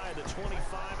 got just shy of the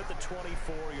 25 at the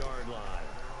 24-yard line.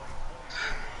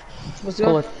 What's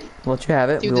We'll good? let you have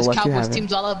it. See We'll what this let you Cowboys have it.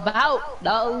 team's all about.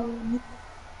 No.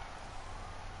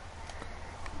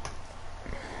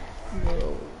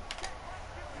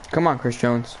 Come on, Chris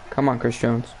Jones. Come on, Chris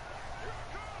Jones.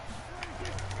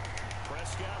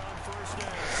 Prescott on first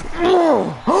down.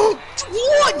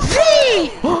 What? Z?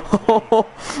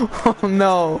 Oh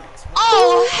no.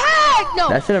 Oh heck no!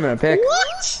 That should have been a pick.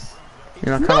 What?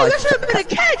 You know, No, kind that of should have been a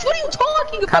catch. What are you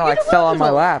talking about? like You're fell on my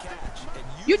delusional. lap.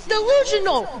 You're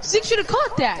delusional. Zeke should have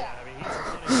caught that.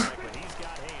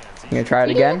 You gonna try it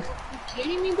again? You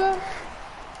kidding me, bro?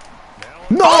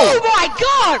 No! Oh my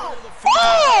god!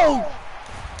 Oh!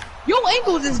 Your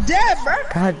ankles is dead, bro.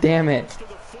 God damn it.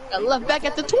 I left back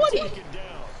at the 20.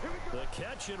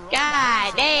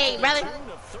 God dang, brother.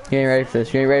 You ain't ready for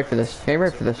this. You ain't ready for this. You ain't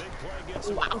ready for this.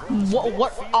 Wow.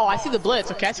 What? Oh, I see the blitz.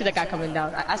 Okay, I see that guy coming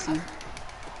down. I see. Go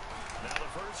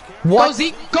What?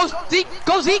 Zeke. Go Zeke.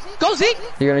 Go Zeke. Go Zeke.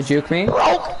 You're gonna juke me? Oh,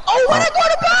 what I go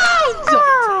to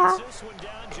bounds!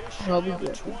 Oh, we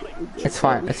good. It's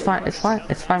fine. It's fine. It's fine.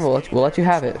 It's fine. We'll let you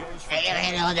have it.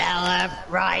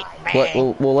 Right.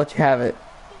 We'll let you have it.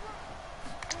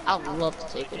 I would love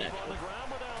to take it.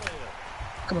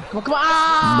 Come on, come on, come on!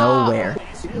 Ah! Nowhere.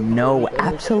 No,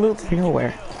 absolutely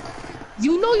nowhere.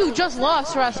 You know you just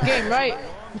lost last game, right?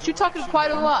 But you're talking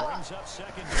quite a lot.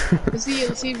 Let's see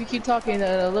if you keep talking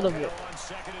a little bit.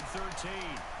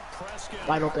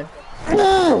 Wide open.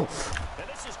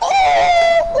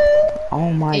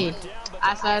 Oh my. Hey,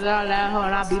 I said that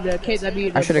when I beat the kids, I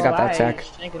beat the I should have got that sack.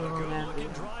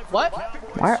 What?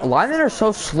 Why linemen are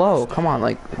so slow? Come on,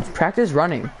 like practice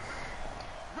running.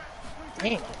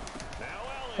 Dang.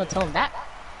 Don't tell him that.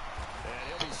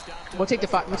 We'll take the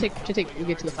 5. We'll get to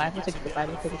the 5. We'll take the 5.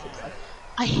 We'll take the 5.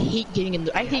 I hate getting in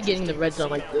the red zone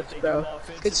like this, bro.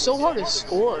 It's so hard to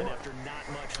score.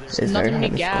 There's not many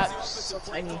gaps. So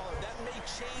tiny.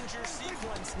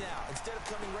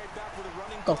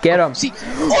 Go, Get him. See.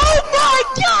 Oh my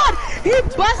God! He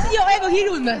busted your ankle. He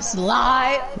doing the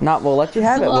slide. Not. We'll let you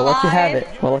have it. We'll let you have it.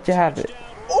 We'll let you have it.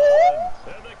 Oh.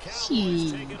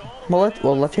 Gee.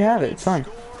 We'll let you have it. It's fine.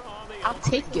 I'll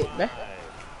take it, bro.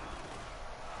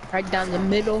 Right down the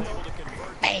middle.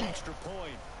 Bang.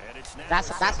 That's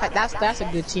a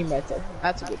good team right there.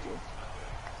 That's a good team.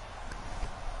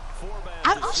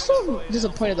 I'm so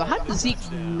disappointed though. How did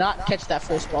Zeke not catch that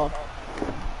first ball?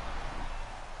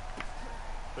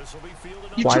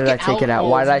 Why did I take it out?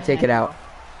 Why did I take it out?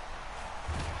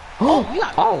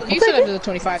 Oh, you still got to the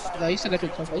 25. No, you still got to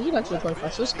the 25. You got to the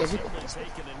 25. So it's good.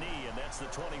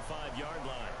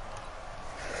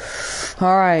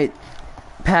 All right.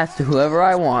 Pass to whoever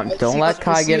I want. Don't let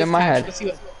Kai get in my head.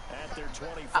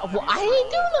 Well, I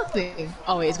ain't do nothing.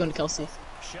 Oh wait, it's going to Kelsey.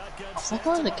 It's not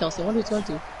going to Kelsey. I wonder who it's going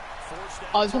to.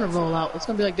 Oh, it's going to roll out. It's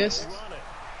going to be like this.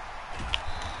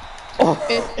 Oh.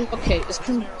 Okay, it's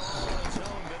going to...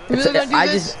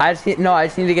 I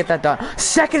just need to get that done.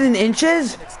 2nd in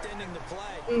inches?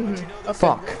 Okay.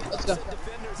 Fuck. Let's go.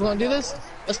 We're going to do this?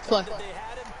 Let's play.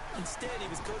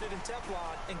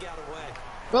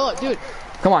 Roll it, dude.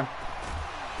 Come on.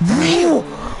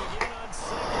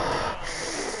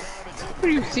 What are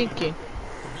you thinking?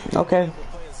 Okay.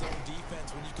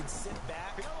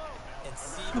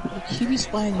 He be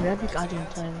spying you every goddamn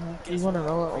time. You want to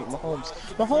roll it like Mahomes.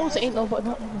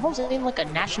 Mahomes ain't like a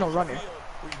national runner.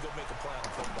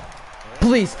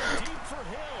 Please.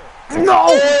 No!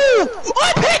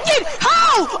 I picked it!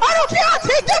 How? I don't care. I'll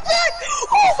take that back!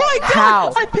 Oh my God!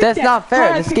 How? I picked That's that. not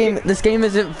fair. This game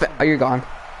isn't fair. Oh, you're gone.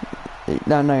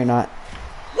 No, you're not.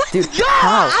 Dude,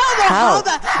 how? How? Is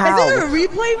there a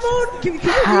replay mode? Can you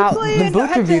replay The it?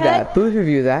 booth review that. Booth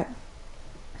review that.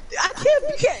 I can't.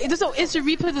 You can't. There's no instant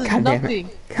replay. There's nothing.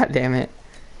 God damn it.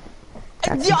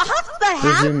 Yo, how did that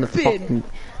happen?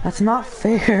 That's not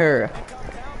fair.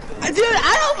 Dude,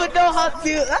 I don't even know how.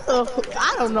 Dude,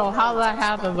 I don't know how that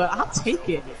happened, but I'll take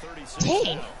it.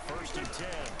 Dang.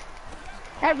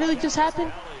 That really just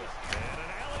happened?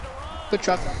 Good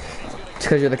truck. It's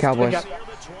because you're the Cowboys.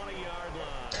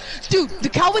 Dude, the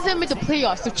Cowboys haven't made the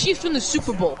playoffs. The Chiefs win the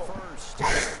Super Bowl.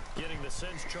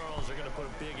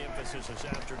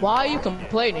 Why are you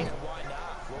complaining?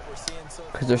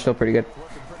 Because they're still pretty good.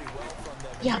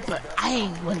 Yeah, but I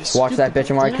ain't winning. Watch that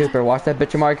bitch Amari Cooper. Watch that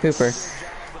bitch Amari Cooper.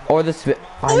 Or this.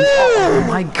 Oh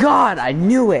my God! I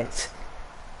knew it.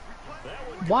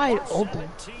 Wide open.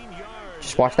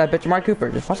 Just watch that bitch Amari Cooper.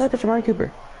 Just watch that bitch Amari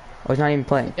Cooper. Oh, he's not even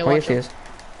playing. Yeah, oh, yes, he is.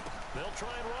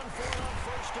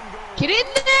 Get in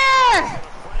there!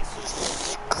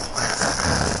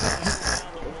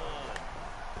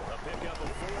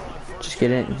 Just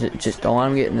get in. Just don't let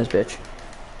him get in this bitch.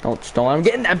 Just don't let him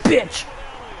get in that bitch.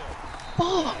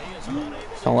 Oh.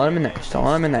 Just don't let him in there. Just don't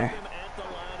let him in there.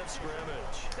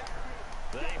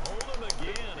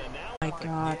 Oh my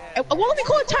God. Why don't we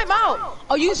call a timeout?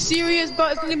 Are you serious, bro?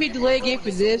 It's gonna be a delay game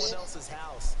for this.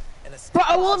 Bro,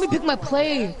 I won't let me pick my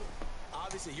play.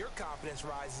 Obviously, your confidence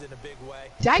rises in a big way.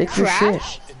 Did I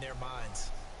crash? In their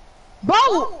minds. Bro,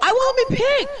 I won't let me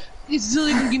pick. It's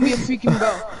literally gonna give me a freaking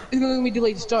bro. It's gonna give me a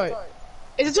delayed start.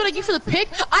 Is this what I get for the pick?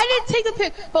 I didn't take the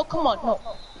pick. Bro, come on, no.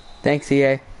 Thanks,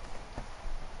 EA.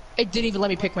 It didn't even let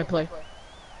me pick my play.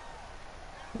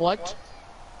 What?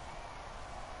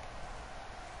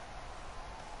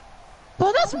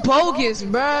 Bro, that's bogus,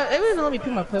 bro. It wouldn't let me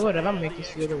pick my play. Whatever, I'm making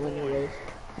sure to win anyways.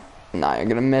 Nah, you're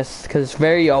gonna miss because it's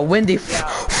very windy.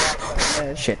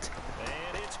 Yeah. Shit.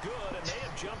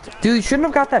 Dude, you shouldn't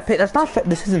have got that pick. That's not fair.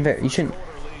 This isn't fair. You shouldn't.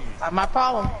 Not my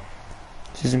problem.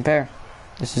 This isn't fair.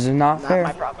 This is not fair.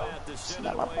 Not my problem.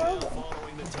 Not my problem.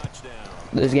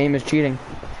 This game is cheating.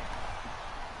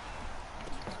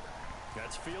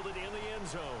 That's fielded in the end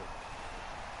zone.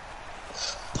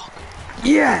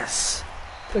 Yes.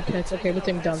 Good catch. Okay, we'll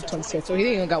take him down to 26. So he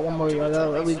ain't even got one more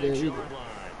yard. We good.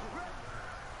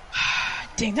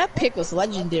 Dang, that pick was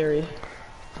legendary.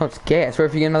 Oh, it's gay. I swear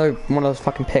if you get another one of those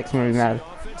fucking picks, I'm gonna be mad.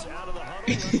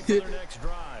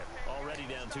 Already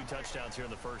down 2 touchdowns here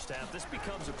in the first half. This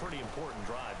becomes a pretty important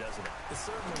drive, doesn't it? It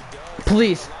certainly does.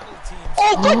 Please.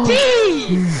 Oh, good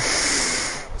D!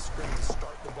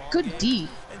 Good D.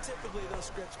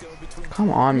 Come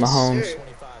on, Mahomes.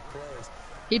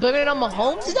 He blaming it on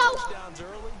Mahomes now?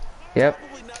 Yep.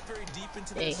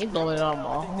 Hey, he's blaming it on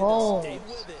Mahomes.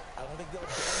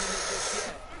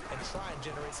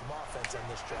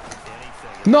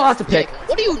 No, that's a pick.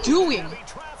 What are you doing?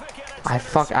 I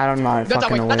don't know. I'm Not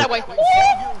that way, fucking not that awake. way.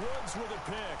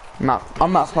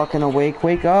 I'm not fucking awake.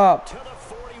 Wake up.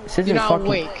 This isn't You're not fucking,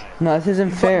 awake. No, this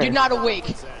isn't fair. You're not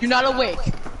awake. You're not awake.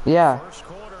 Yeah.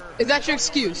 Is that your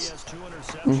excuse?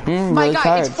 My My guy,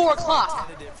 tired. it's 4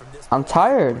 o'clock. I'm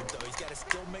tired.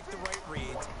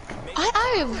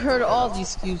 I have heard all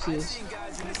these excuses.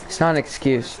 It's not an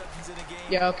excuse.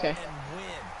 Yeah, okay.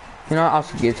 You know what?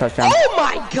 I'll get a touchdown. Oh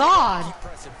my god!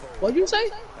 What did you say?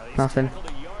 Nothing.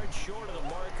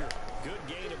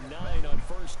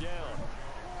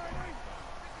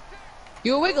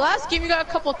 You awake last game? You got a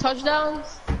couple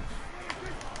touchdowns?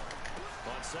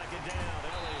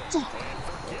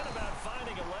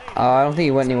 I don't think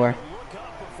he went anywhere.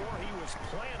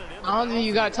 I don't think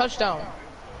you got a touchdown.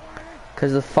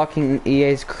 Cause the fucking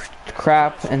EA's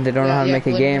crap and they don't know how to make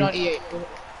a game.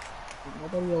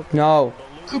 No.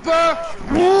 Cooper!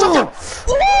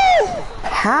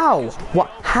 How? What?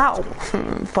 How?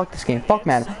 Fuck this game. Fuck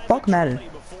Madden. Fuck Madden.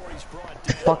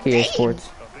 Fuck EA Sports.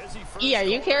 Yeah,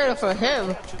 you cared for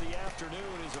him.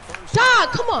 God,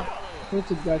 come on!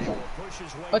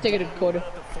 I'll take it a quarter.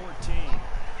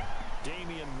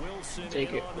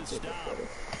 Take it.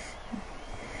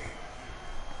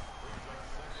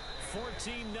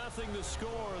 14-0 the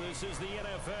score. This is the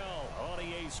NFL on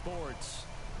EA Sports.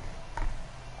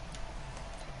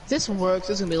 If this works,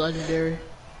 this is gonna be legendary.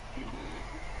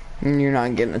 You're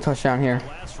not getting a touchdown here.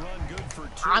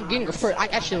 I'm getting a first.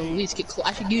 I should at least get close.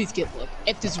 I should at least get, like,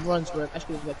 if this runs work, I should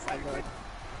get like 5 yards.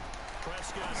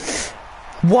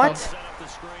 What?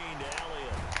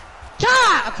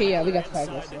 Ah! Okay, yeah, we got 5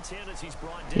 yards. You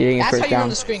didn't get That's how first you run down.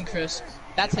 the screen, Chris.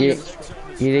 That's how you.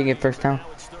 You didn't get first down.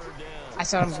 I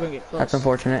said I was gonna get close. That's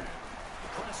unfortunate.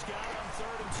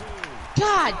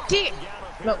 God damn!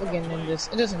 No, we're getting in this.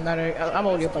 It doesn't matter. I'm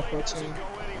already up by 14.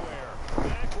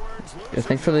 Just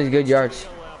thanks for these good yards.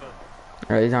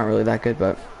 Or these aren't really that good,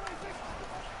 but.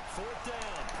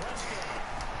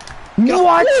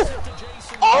 What?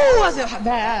 Oh, that's a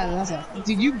bad.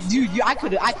 Dude, I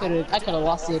could have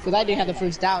lost it because I didn't have the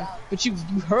first down. But you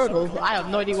hurdled. I have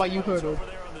no idea why you hurdled.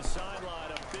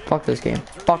 Fuck this game.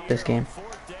 Fuck this game.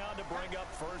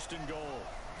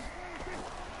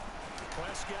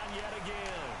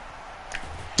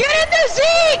 Get in there,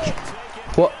 Zeke!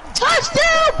 What?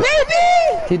 Touchdown,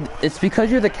 baby! Dude, it's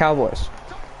because you're the Cowboys.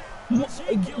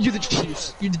 You're the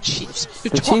Chiefs. You're the Chiefs.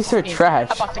 You're The Chiefs are trash.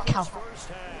 How about the Cowboys?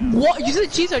 What? You said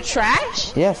the Chiefs are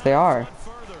trash? Yes, they are.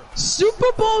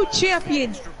 Super Bowl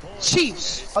champion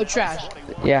Chiefs are trash.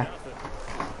 Yeah.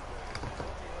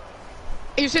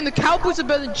 And you're saying the Cowboys are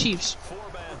better than Chiefs?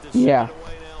 Yeah.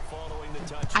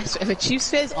 I swear, if a Chiefs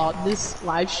fans on this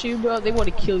live stream, bro, they want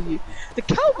to kill you. The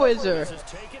Cowboys are...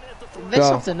 They're Go.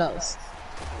 something else.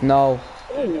 No.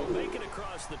 And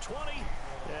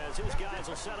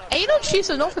you know Chiefs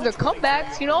are known for their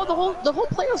comebacks. You know, the whole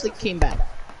playoffs league came back.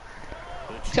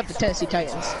 Except the Tennessee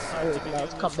Titans. I really think that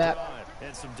was a comeback.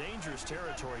 And some dangerous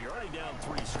territory. You're already down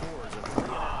 3 scores. And being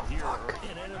out here,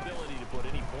 an inability to put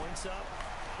any points up.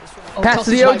 Oh, Pass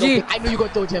to the Kelsey's OG. I knew you were going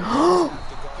to throw it to him.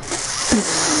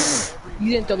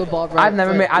 You didn't throw the ball right.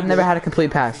 I've never had a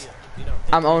complete pass.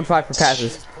 I'm 0-5 for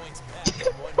passes.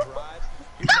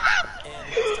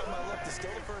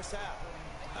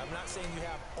 I'm not saying you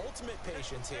have ultimate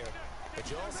patience here, but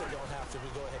you also don't have to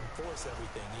go ahead and force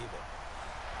everything either.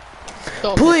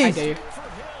 Oh, Please. I dare you.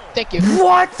 Thank you.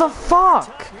 What the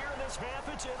fuck?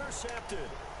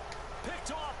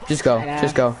 Just go.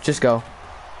 Just go. Just go.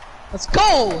 Let's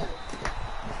go.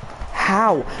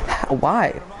 How?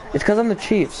 Why? It's because I'm the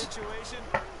Chiefs.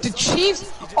 The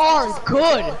Chiefs are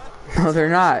good. No, they're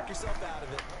not.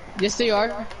 Yes, they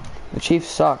are. The Chiefs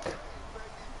suck.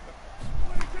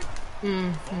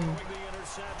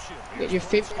 Get your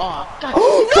fifth. Oh, God.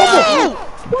 No!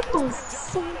 What the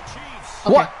fuck?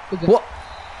 Okay, What? we're good. What?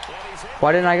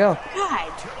 Why didn't I go?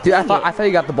 God. Dude, I thought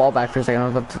you got the ball back for a second. I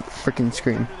was about to freaking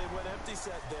scream.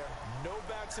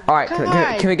 All right,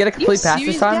 can we get a complete pass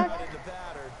this time?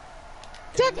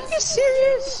 Dak, are you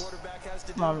serious?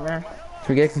 Come on, man. Can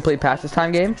we get a complete pass this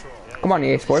time, game? Come on,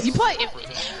 EA Sports. You play. Can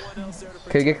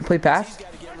we get a complete pass?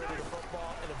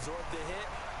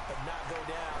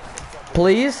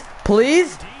 Please?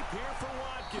 Please?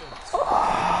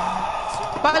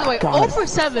 By the way, 0 for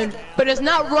 7, but has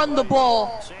not run the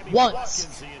ball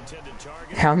once.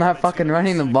 I'm not fucking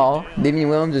running the ball. Damian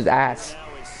Williams is ass.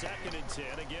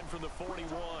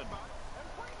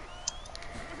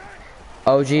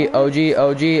 OG, OG,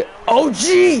 OG, OG!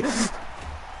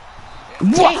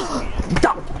 What?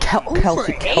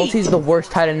 Kelsey's the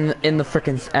worst tight end in the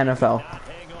frickin' NFL.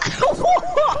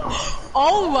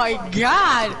 Oh my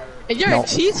god! And you're a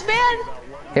Chiefs fan?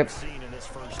 Yep.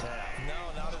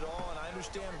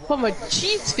 From a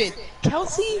Chiefs fan,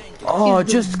 Kelsey? Oh,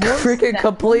 just freaking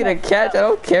complete a catch. I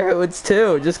don't care who it's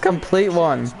to. Just complete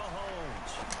one.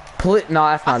 No,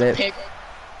 that's not it. Pick.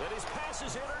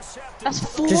 That's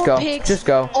 4 Just go. picks. Just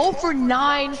go. 0 for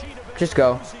 9. Just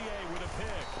go.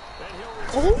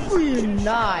 0 for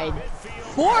 9.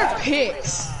 4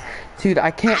 picks. Dude, I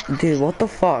can't. Dude, what the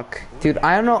fuck? Dude,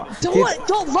 I don't know.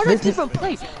 Don't run a different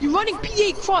play. You're running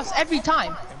PA cross every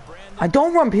time. I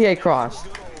don't run PA cross.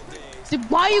 Then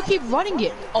why you keep running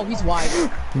it? Oh, he's wide.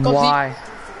 Go Why? Zeke.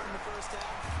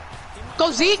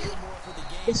 Go Zeke.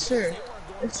 Yes, sir.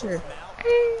 Yes, sir.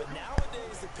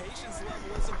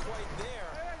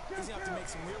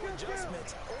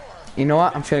 You know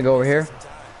what? I'm just gonna go over here.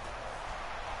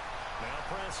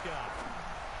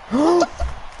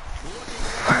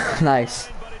 Nice.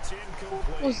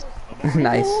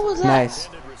 Nice.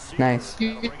 Nice.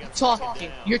 You're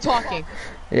talking. You're talking.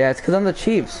 Yeah, it's because I'm the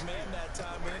Chiefs.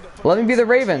 Let me be the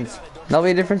Ravens. That'll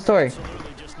be a different story.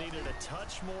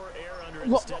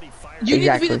 Well, you need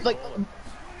to be the, like.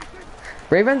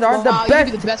 Ravens aren't the You best. need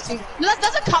to be the best team. No,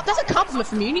 that's a compliment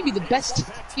for me. You need to be the best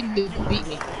team to beat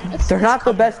me. They're not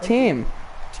the best team.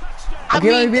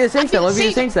 Okay, let me be the Saints then. Let me be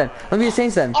the Saints then. Let me be the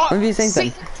Saints then. Let me be the Saints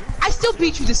then. I still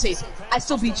beat you, the Saints. I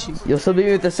still beat you. You'll still beat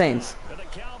me with the Saints.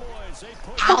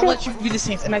 I'll let you be the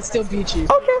Saints, and I still beat you.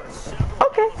 Okay.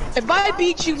 Okay. If I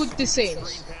beat you with the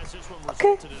Saints,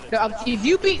 Okay.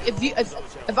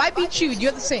 if I beat you,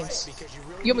 you're the Saints.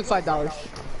 You owe me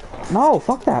 $5. No,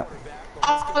 fuck that.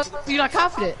 You're not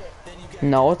confident.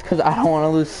 No, it's because I don't want to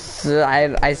lose.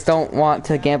 I just don't want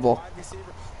to gamble.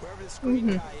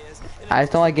 I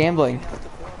just don't like gambling.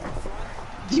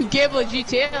 You gamble at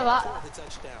GTA a lot.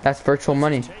 That's virtual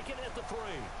money.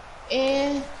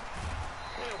 And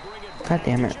God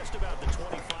damn it.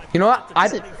 You know what? I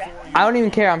don't even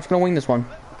care. I'm just gonna win this one.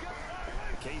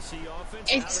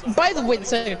 it's by the way, in the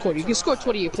second quarter, you can score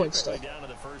 28 points though.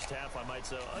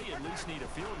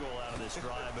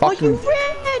 Oh, you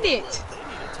ran it!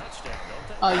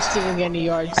 Oh, you still didn't get any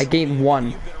yards. I gained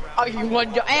 1. Oh, you won.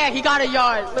 Hey, he got a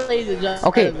yard, ladies and gentlemen.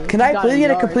 Okay, can I please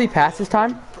get a complete pass this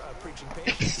time?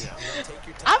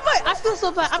 I feel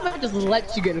so bad. I might just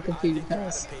let you get a completed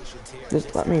pass.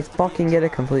 Just let me fucking get a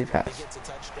complete pass.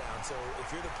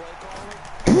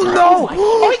 No!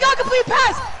 Oh, he got a complete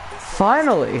pass!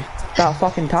 Finally! About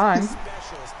fucking time.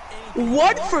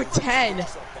 1 for 10.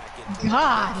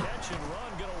 God.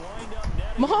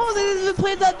 Mahomes hasn't even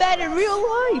played that bad in real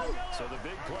life. So the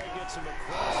big play gets him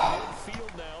across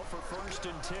midfield now for 1st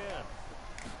and 10.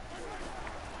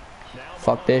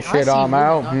 Fuck this shit, I'm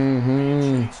out. Oh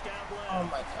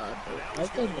my god.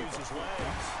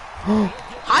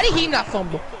 How did he not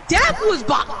fumble? Dak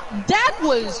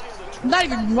was not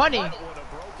even running.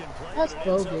 That's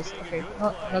bogus. Okay.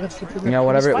 You know,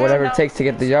 whatever it takes to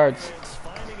get the yards.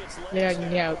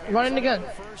 Yeah. Running the gun.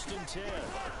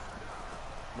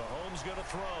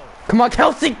 Come on,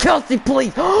 Kelsey,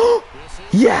 please.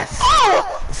 Yes. Oh!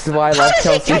 This is why I love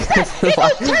Kelsey. He goes 10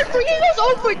 for he goes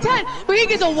 0 for 10, but he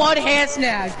gets a one-hand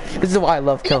snag. This is why I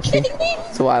love Kelsey. Are you kidding me?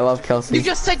 This is why I love Kelsey.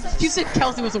 You said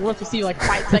Kelsey was the worst receiver like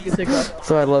 5 seconds ago. That's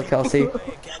why I love Kelsey.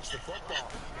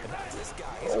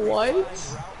 What?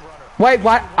 Wait,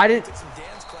 what? I didn't.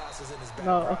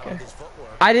 Oh, okay.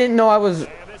 I didn't know I was.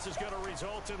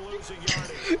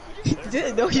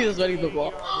 Didn't know he was running the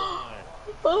ball.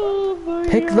 Oh my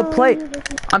Pick god. the plate.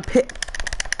 I'm pick.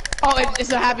 Oh, it's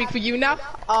so happy for you now?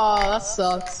 Oh, that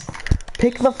sucks.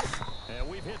 Pick the.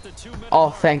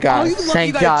 Oh, thank God. Oh, you lucky Thank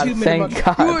you got God. a 2-minute Thank run. You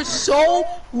God. were so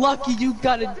lucky you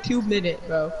got a 2-minute,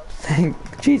 bro. Thank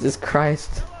Jesus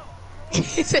Christ. He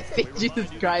said, Jesus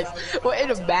Christ. We're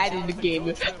in a Madden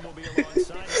game.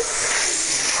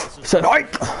 Said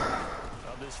hike.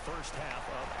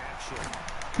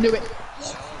 Knew it.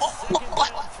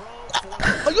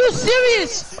 Are you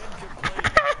serious?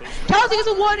 Kelsey gets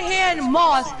a one-hand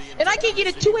Moss, and I can't get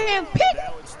a 2-hand pick?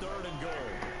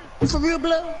 For real,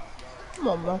 blood? Come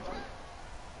on, bro.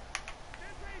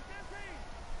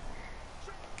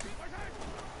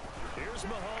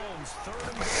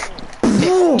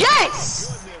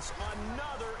 Yes!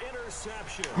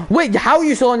 Wait, how are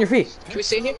you still on your feet? Can we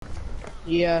stay here?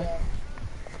 Yeah.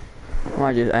 I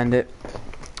might just end it.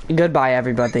 Goodbye,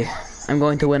 everybody. I'm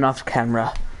going to win off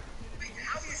camera.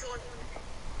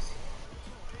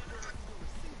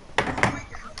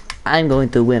 I'm going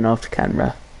to win off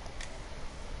camera.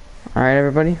 Alright,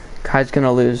 everybody. Kai's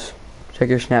gonna lose. Check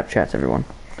your Snapchats, everyone.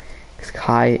 Cause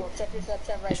Kai Well, check your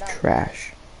Snapchat right is now.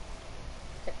 trash.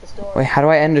 Check the story. Wait, how do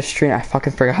I end the stream? I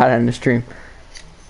fucking forgot how to end the stream.